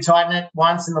you tighten it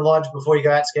once in the lodge before you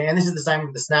go out skiing, and this is the same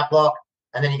with the snap lock,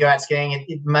 and then you go out skiing,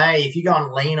 it may, if you go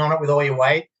and lean on it with all your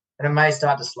weight, and it may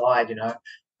start to slide,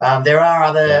 There are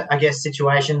other, I guess,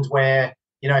 situations where,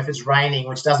 if it's raining,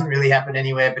 which doesn't really happen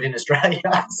anywhere but in Australia,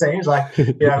 it seems like,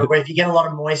 where if you get a lot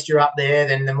of moisture up there,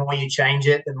 then the more you change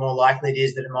it, the more likely it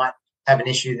is that it might have an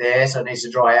issue there, so it needs to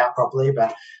dry out properly.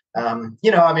 But,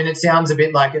 it sounds a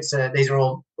bit like these are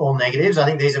all negatives. I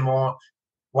think these are more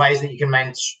ways that you can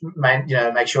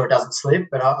make sure it doesn't slip.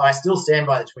 But I still stand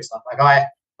by the twist lock. Like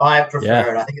I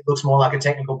prefer it. I think it looks more like a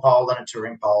technical pole than a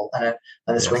touring pole, and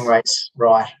the swing rate's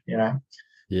right,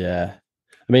 Yeah.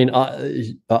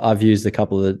 I've used a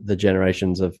couple of the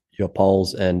generations of your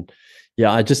poles, and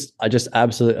I just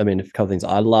absolutely, a couple of things.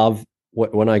 I love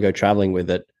when I go traveling with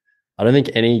it. I don't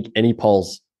think any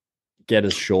poles get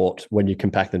as short when you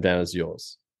compact them down as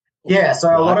yours. Yeah. So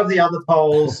a lot of the other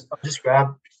poles, I'll just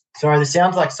grab. Sorry, this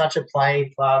sounds like such a plug.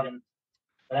 But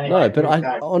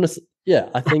I honestly. Yeah,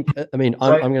 I think, I'm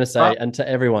going to say, and to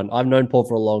everyone, I've known Paul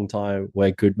for a long time,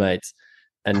 we're good mates,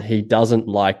 and he doesn't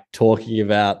like talking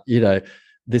about,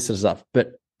 this sort of stuff.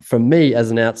 But for me,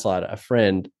 as an outsider, a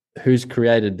friend, who's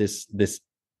created this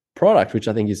product, which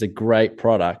I think is a great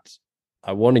product.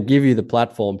 I want to give you the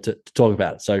platform to talk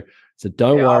about it. So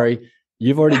don't worry.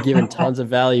 You've already given tons of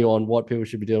value on what people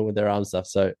should be doing with their arm stuff.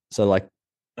 So like,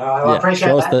 I appreciate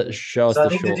that. Show us I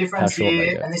think the difference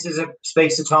here, and this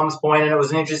speaks to Tom's point, and it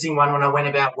was an interesting one when I went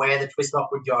about where the twist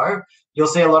lock would go. You'll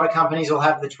see a lot of companies will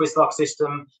have the twist lock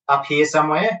system up here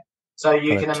somewhere. So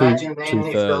you can imagine then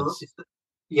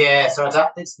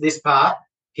it's this part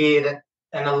here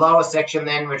and the lower section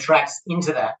then retracts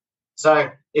into that. So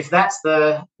if that's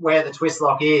where the twist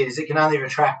lock is, it can only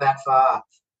retract that far.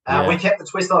 We kept the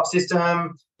twist lock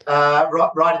system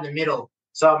right in the middle.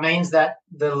 So it means that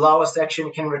the lower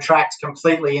section can retract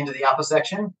completely into the upper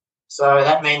section. So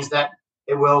that means that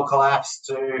it will collapse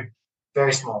to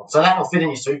very small. So that will fit in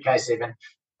your suitcase even.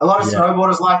 A lot of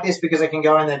snowboarders like this because it can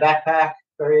go in their backpack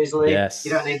very easily. Yes.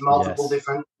 You don't need multiple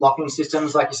different locking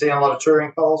systems like you see on a lot of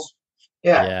touring poles.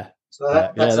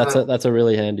 So that's a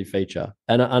really handy feature.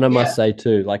 And I must say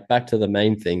too, like back to the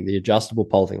main thing, the adjustable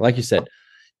pole thing. Like you said,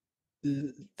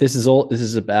 this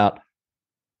is about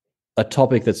a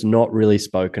topic that's not really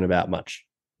spoken about much.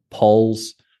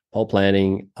 Poles, pole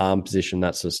planning, arm position,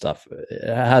 that sort of stuff.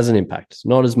 It has an impact. It's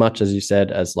not as much as you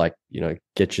said as like,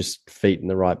 get your feet in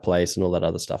the right place and all that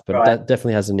other stuff, but that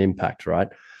definitely has an impact, right?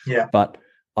 Yeah. But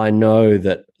I know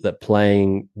that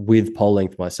playing with pole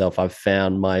length myself, I've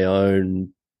found my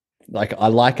own, like I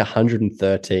like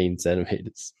 113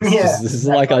 centimeters. This is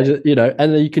like, I just, and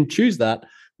then you can choose that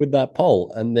with that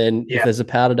pole. And then if there's a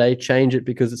powder day, change it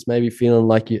because it's maybe feeling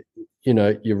like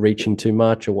you're reaching too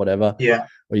much or whatever. Yeah.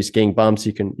 Or you're skiing bumps,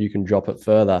 you can drop it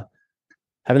further.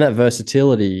 Having that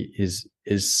versatility is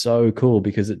so cool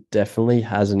because it definitely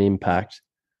has an impact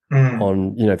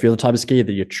on, if you're the type of skier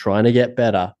that you're trying to get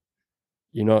better,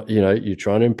 you're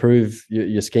trying to improve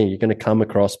your skiing, you're going to come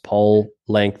across pole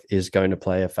length is going to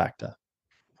play a factor.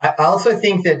 I also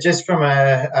think that just from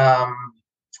a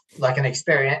like an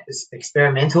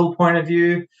experimental point of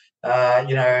view,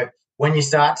 when you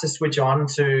start to switch on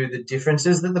to the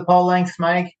differences that the pole lengths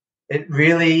make, it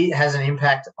really has an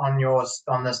impact on your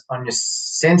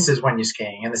senses when you're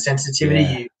skiing and the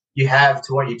sensitivity you have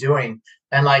to what you're doing.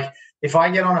 And like if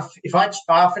I get on I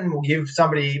often will give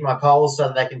somebody my poles so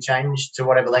that they can change to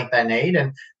whatever length they need,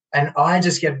 and I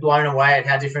just get blown away at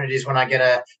how different it is when I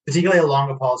get particularly a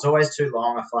longer pole. It's always too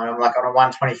long. I find I'm like on a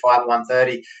 125 or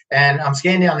 130, and I'm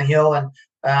skiing down the hill, and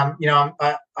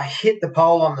I hit the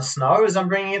pole on the snow as I'm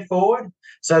bringing it forward.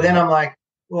 So then I'm like,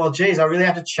 well, geez, I really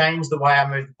have to change the way I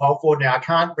move the pole forward now. I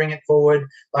can't bring it forward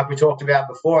like we talked about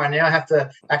before. And now I have to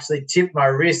actually tip my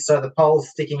wrist so the pole's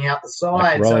sticking out the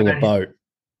side. Like rowing a boat.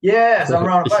 Yeah, so I'm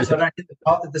rowing a boat so I don't hit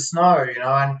the snow,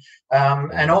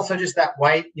 and also just that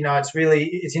weight,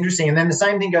 it's interesting. And then the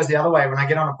same thing goes the other way. When I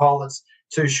get on a pole that's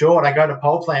too short, I go to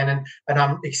pole plan and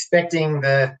I'm expecting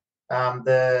the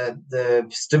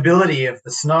stability of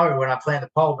the snow when I plant the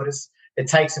pole, but it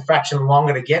takes a fraction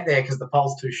longer to get there because the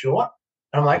pole's too short.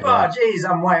 And I'm like, oh, geez,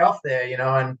 I'm way off there,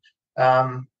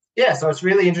 so it's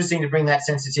really interesting to bring that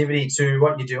sensitivity to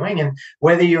what you're doing. And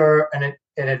whether you're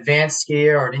an advanced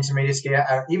skier or an intermediate skier,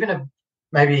 or even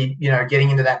maybe, getting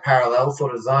into that parallel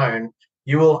sort of zone,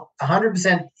 you will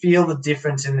 100% feel the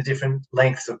difference in the different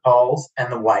lengths of poles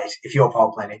and the weight if you're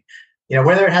pole planning.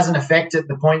 Whether it has an effect at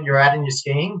the point you're at in your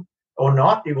skiing or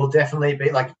not, it will definitely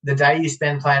be like the day you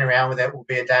spend playing around with it will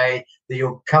be a day that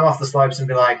you'll come off the slopes and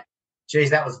be like, geez,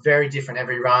 that was very different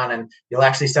every run, and you'll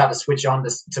actually start to switch on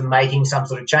to making some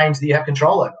sort of change that you have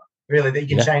control over, really, that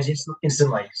you can change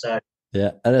instantly. So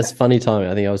yeah, and it's funny timing.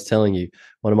 I think I was telling you,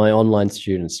 one of my online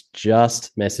students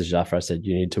just messaged after I said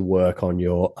you need to work on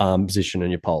your arm position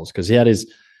and your poles, because he had his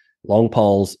long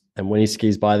poles, and when he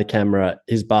skis by the camera,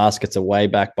 his baskets are way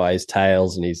back by his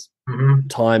tails, and his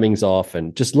timing's off,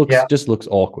 and just looks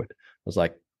awkward. I was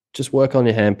like, just work on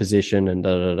your hand position and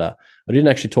da da da. I didn't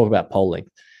actually talk about pole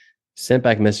length. Sent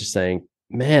back a message saying,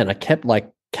 man, I kept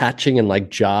like catching and like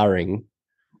jarring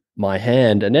my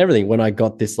hand and everything when I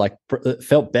got this, like it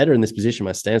felt better in this position.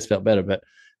 My stance felt better. But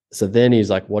so then he's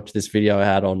like, watch this video I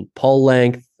had on pole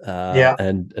length.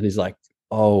 And he's like,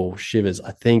 oh, shivers.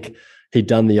 I think he'd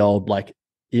done the old, like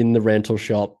in the rental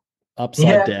shop,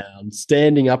 upside down,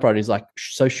 standing upright. He's like,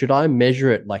 so should I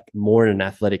measure it like more in an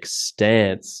athletic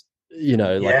stance?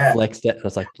 Like flexed it. And I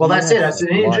was like, well, that's it. It's an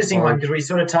interesting one because we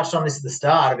sort of touched on this at the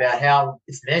start about how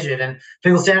it's measured, and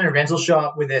people stand in a rental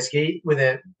shop with their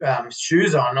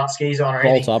shoes on, not skis on or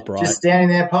anything, poles upright, just standing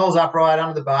there, poles upright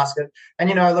under the basket. And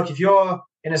look, if you're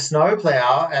in a snow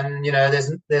plow and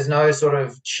there's no sort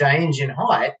of change in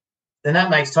height, then that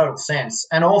makes total sense.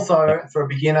 And also for a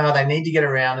beginner, they need to get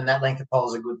around, and that length of pole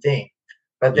is a good thing.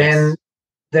 But then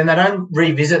then they don't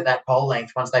revisit that pole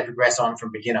length once they progress on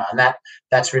from beginner, and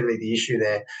that's really the issue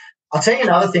there. I'll tell you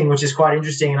another thing which is quite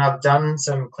interesting, and I've done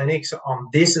some clinics on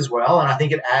this as well, and I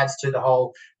think it adds to the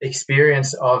whole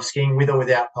experience of skiing with or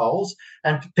without poles.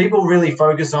 And people really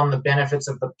focus on the benefits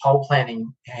of the pole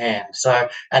planting hand. So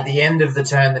at the end of the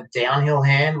turn, the downhill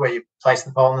hand where you place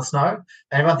the pole in the snow,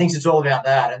 and everyone thinks it's all about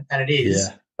that, and it is.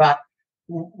 Yeah. But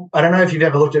I don't know if you've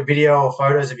ever looked at video or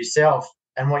photos of yourself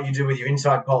and what you do with your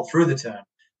inside pole through the turn,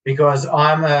 because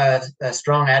I'm a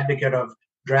strong advocate of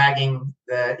dragging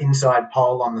the inside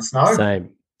pole on the snow. Same.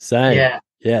 Yeah.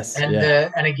 Yes. And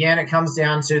and again, it comes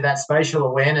down to that spatial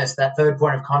awareness, that third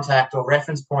point of contact or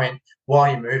reference point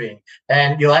while you're moving.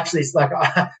 And you'll actually, like,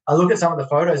 I look at some of the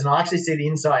photos and I actually see the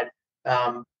inside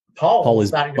pole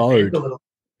starting to bend a little.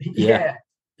 Yeah.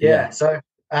 So,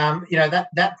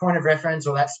 that point of reference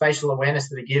or that spatial awareness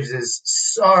that it gives is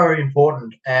so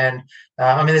important. And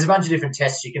there's a bunch of different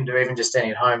tests you can do, even just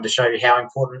standing at home, to show you how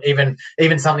important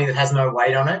even something that has no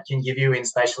weight on it can give you in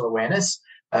spatial awareness,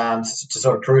 to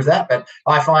sort of prove that. But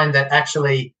I find that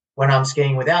actually when I'm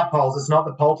skiing without poles, it's not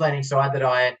the pole planting side that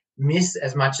I miss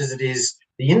as much as it is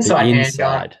the inside hand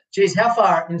going, geez, how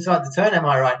far inside the turn am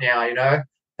I right now,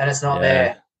 and it's not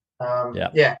there. So,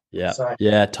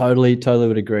 totally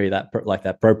would agree. That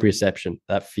proprioception,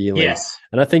 that feeling. Yes.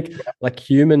 And I think like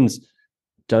humans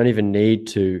don't even need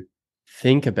to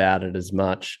think about it as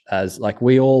much as, like,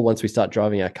 we all, once we start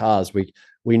driving our cars, we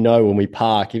know when we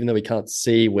park, even though we can't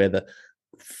see where the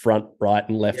front, right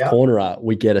and left corner are,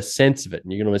 we get a sense of it,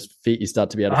 and you can almost you start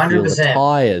to be able to 100%. Feel the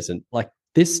tires, and like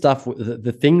this stuff,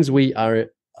 the things we are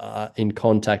in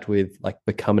contact with, like,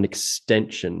 become an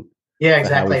extension. Yeah,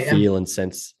 exactly. How we feel and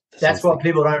sense. That's what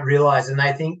people don't realize, and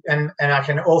they think, and I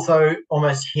can also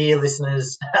almost hear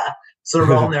listeners sort of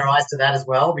rolling their eyes to that as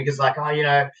well, because like,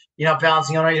 you're not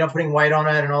balancing on it, you're not putting weight on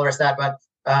it, and all the rest of that.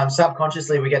 But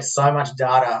subconsciously, we get so much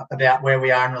data about where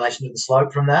we are in relation to the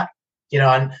slope from that.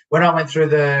 And when I went through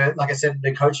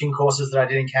the coaching courses that I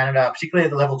did in Canada, particularly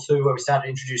at the level 2 where we started to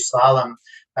introduce slalom,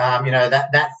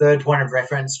 that third point of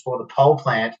reference for the pole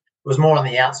plant was more on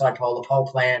the outside pole. The pole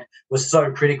plant was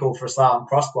so critical for a slalom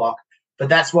cross block. But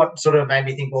that's what sort of made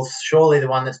me think, well, surely the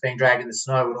one that's being dragged in the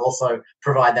snow would also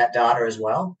provide that data as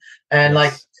well. And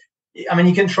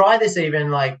you can try this even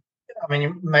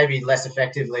maybe less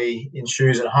effectively in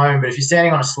shoes at home, but if you're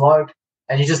standing on a slope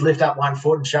and you just lift up one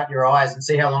foot and shut your eyes and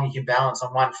see how long you can balance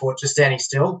on one foot, just standing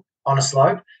still on a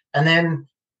slope. And then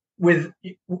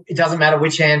it doesn't matter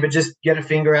which hand, but just get a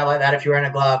finger out like that if you're wearing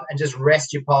a glove and just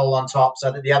rest your pole on top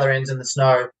so that the other end's in the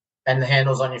snow and the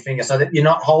handle's on your finger, so that you're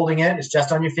not holding it, it's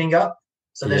just on your finger.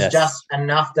 So there's just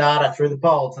enough data through the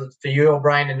pole for your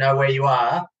brain to know where you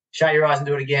are. Shut your eyes and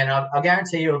do it again. I'll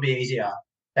guarantee you it'll be easier.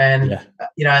 And, and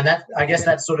that, I guess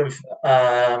that's sort of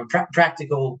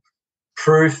practical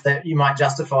proof that you might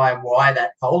justify why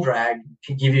that pole drag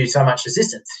can give you so much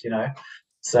assistance,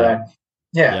 So,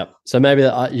 So maybe,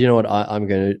 I'm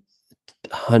going to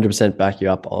 100% back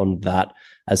you up on that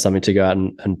as something to go out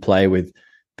and play with,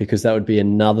 because that would be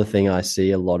another thing I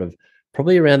see a lot of,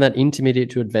 probably around that intermediate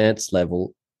to advanced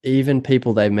level. Even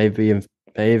people, they may have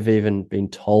even been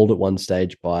told at one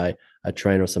stage by a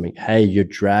trainer or something, hey, you're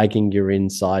dragging your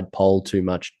inside pole too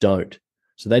much, don't.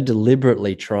 So they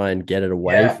deliberately try and get it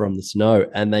away from the snow,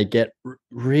 and they get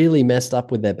really messed up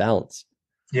with their balance.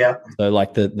 Yeah. So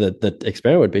like the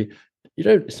experiment would be,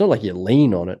 it's not like you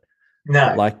lean on it.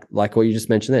 No. Like what you just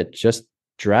mentioned there, just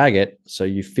drag it so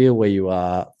you feel where you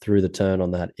are through the turn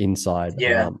on that inside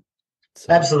arm.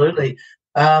 So. Absolutely.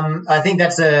 I think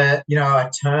that's a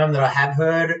term that I have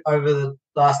heard over the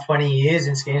last 20 years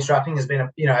in ski instructing has been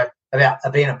about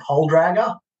being a pole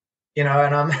dragger, and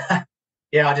I'm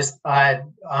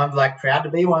I'm like proud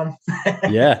to be one.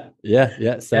 Same. I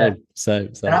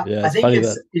think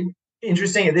it's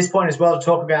interesting at this point as well to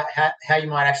talk about how you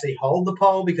might actually hold the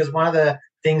pole, because one of the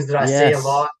things that I see a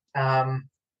lot, I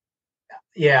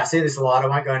see this a lot. I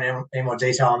won't go into any more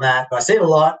detail on that, but I see it a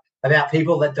lot about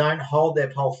people that don't hold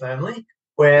their pole firmly,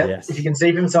 where if you can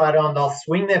see from side on, they'll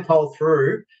swing their pole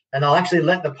through and they'll actually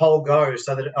let the pole go,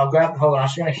 so that I'll grab the pole, and I'm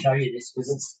actually going to show you this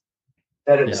because it's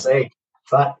better to see.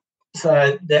 But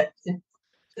so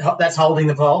that's holding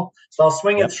the pole. So they'll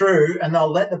swing it through and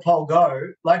they'll let the pole go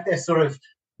like they're sort of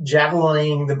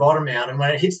javelining the bottom out, and when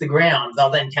it hits the ground,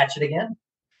 they'll then catch it again.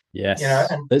 Yes,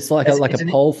 and it's like a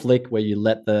pole flick where you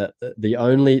let you're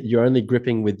only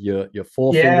gripping with your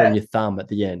forefinger and your thumb at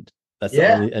the end. That's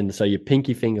the only, and so your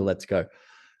pinky finger lets go.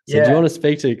 So do you want to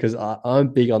speak to, because I'm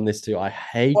big on this too. I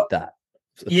hate that.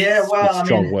 It's a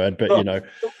strong word, but look,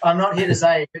 I'm not here to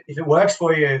say if it works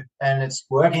for you and it's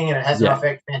working and it has no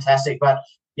effect, fantastic. But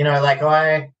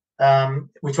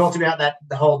We talked about that,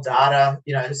 the whole data,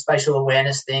 the spatial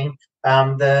awareness thing.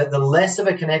 The less of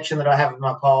a connection that I have with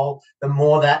my pole, the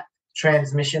more that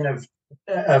transmission of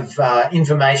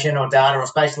information or data or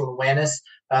spatial awareness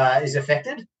is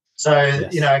affected. So,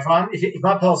 Yes. if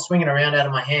my pole's swinging around out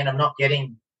of my hand, I'm not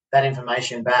getting that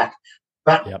information back.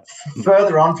 But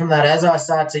further on from that, as I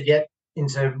start to get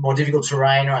into more difficult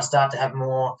terrain or I start to have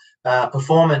more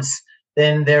performance,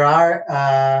 then there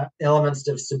are elements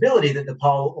of stability that the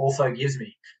pole also gives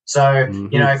me. So,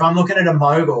 if I'm looking at a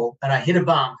mogul and I hit a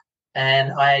bump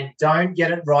and I don't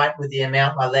get it right with the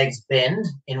amount my legs bend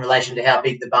in relation to how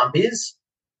big the bump is,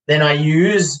 then I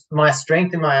use my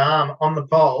strength in my arm on the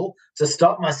pole to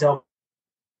stop myself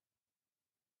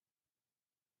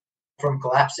from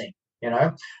collapsing.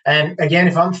 And again,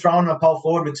 if I'm throwing my pole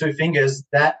forward with two fingers,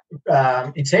 that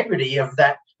integrity of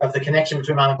the connection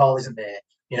between my arm and pole isn't there.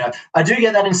 I do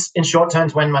get that in short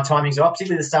turns when my timing's off,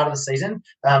 particularly the start of the season.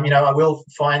 I will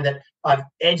find that I've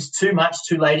edged too much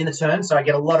too late in the turn, so I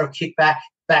get a lot of kickback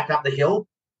back up the hill,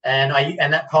 and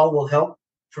that pole will help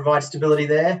provide stability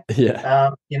there.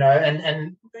 Yeah.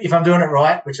 And if I'm doing it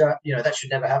right, which that should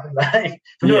never happen, but if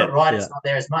I'm doing it right, it's not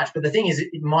there as much. But the thing is,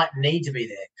 it might need to be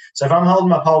there. So if I'm holding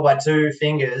my pole by two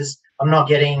fingers, I'm not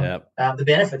getting the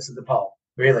benefits of the pole,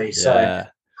 really. Yeah. So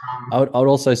I would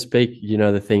also speak,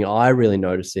 the thing I really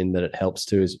notice in that it helps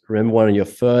too is, remember one of your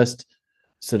first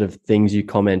sort of things you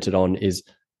commented on is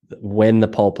when the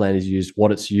pole plan is used,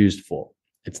 what it's used for.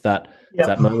 It's that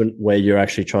moment where you're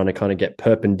actually trying to kind of get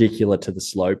perpendicular to the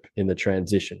slope in the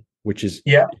transition, which is,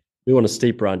 if you want a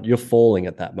steep run, you're falling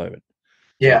at that moment.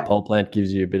 Yeah. So the pole plant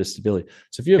gives you a bit of stability.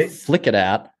 So if you flick it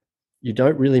out, you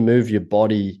don't really move your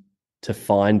body to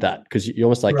find that, because you're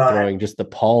almost like throwing just the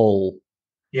pole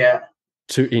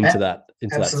into that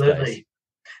space.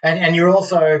 And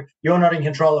you're not in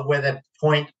control of where the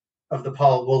point of the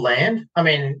pole will land. I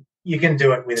mean, you can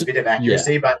do it with a bit of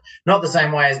accuracy, but not the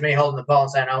same way as me holding the pole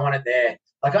and saying, I want it there.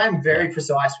 Like, I'm very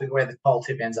precise with where the pole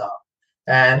tip ends up.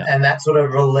 And that sort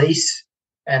of release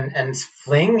and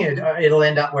fling, it'll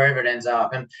end up wherever it ends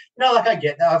up. And, I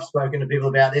get that. I've spoken to people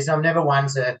about this. I'm never one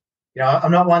to,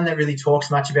 I'm not one that really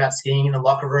talks much about skiing in the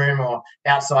locker room or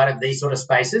outside of these sort of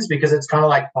spaces, because it's kind of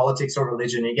like politics or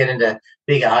religion. You get into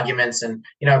big arguments and,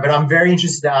 but I'm very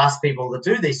interested to ask people that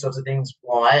do these sorts of things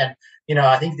why. And,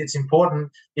 I think it's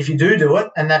important if you do it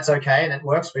and that's okay and it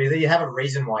works for you, that you have a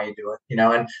reason why you do it,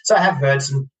 and so I have heard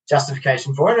some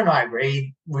justification for it and I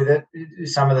agree with it,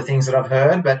 some of the things that I've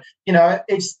heard, but,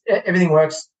 everything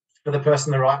works for the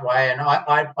person the right way, and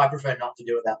I prefer not to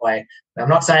do it that way. I'm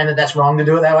not saying that that's wrong to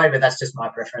do it that way, but that's just my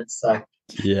preference. So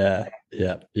yeah,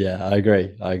 I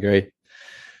agree. Hey,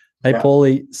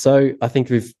 Paulie, so I think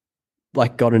we've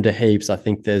got into heaps. I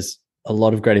think there's a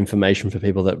lot of great information for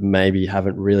people that maybe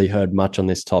haven't really heard much on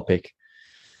this topic.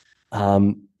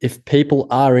 If people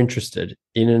are interested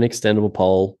in an extendable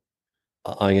pole,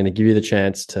 I'm going to give you the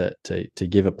chance to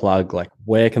give a plug. Like,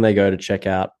 where can they go to check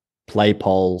out Play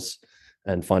Poles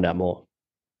and find out more?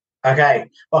 Okay,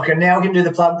 now we can do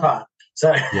the plug part.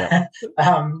 So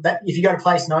if you go to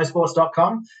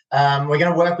playsnowsports.com, we're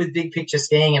going to work with Big Picture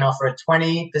Skiing and offer a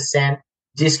 20%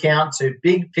 discount to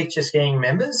Big Picture Skiing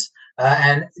members,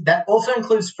 and that also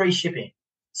includes free shipping.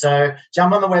 So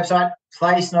jump on the website,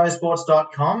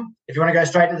 playsnowsports.com. If you want to go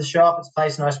straight to the shop, it's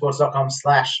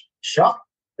playsnowsports.com/shop.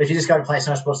 If you just go to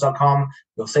playsnowsports.com,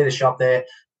 you'll see the shop there.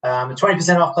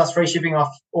 20% off plus free shipping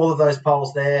off all of those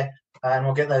poles there, and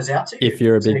we'll get those out to you. If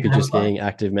you're a Big Picture Skiing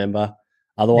active member.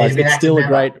 Otherwise, it's still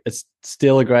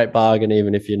a great bargain,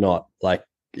 even if you're not,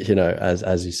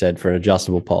 as you said, for an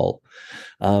adjustable pole.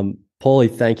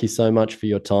 Paulie, thank you so much for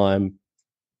your time.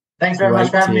 Thanks very much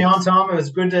for having me on, Tom. It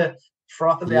was good to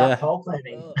froth about pole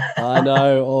planning. I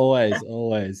know,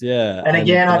 always, yeah. And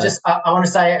again, I want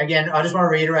to say again, I just want to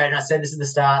reiterate, and I said this at the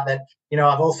start, that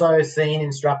I've also seen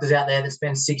instructors out there that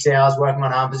spend 6 hours working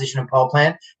on arm position and pole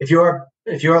plant. If you're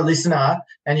a listener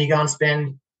and you go and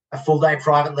spend a full day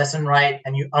private lesson rate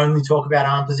and you only talk about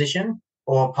arm position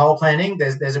or pole planning,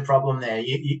 there's a problem there.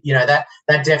 That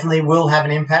definitely will have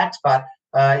an impact, but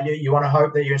you want to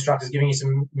hope that your instructor is giving you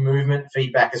some movement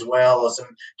feedback as well, or some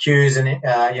cues and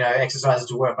exercises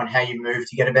to work on how you move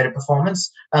to get a better performance,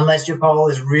 unless your pole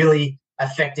is really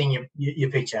affecting your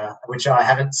picture, which I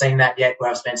haven't seen that yet, where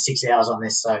I've spent 6 hours on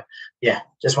this. So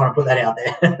just want to put that out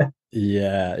there.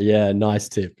 Yeah, nice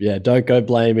tip. Yeah, don't go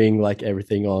blaming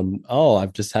everything on,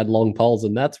 I've just had long poles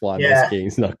and that's why my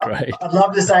skiing's not great. I'd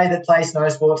love to say that Play Snow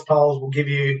Sports poles will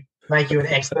make you an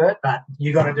expert, but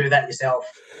you got to do that yourself.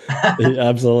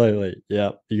 Absolutely.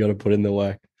 Yeah, you got to put in the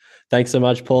work. Thanks so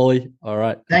much, Paulie. All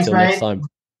right. Thanks, until mate. next time.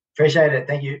 Appreciate it.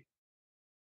 Thank you.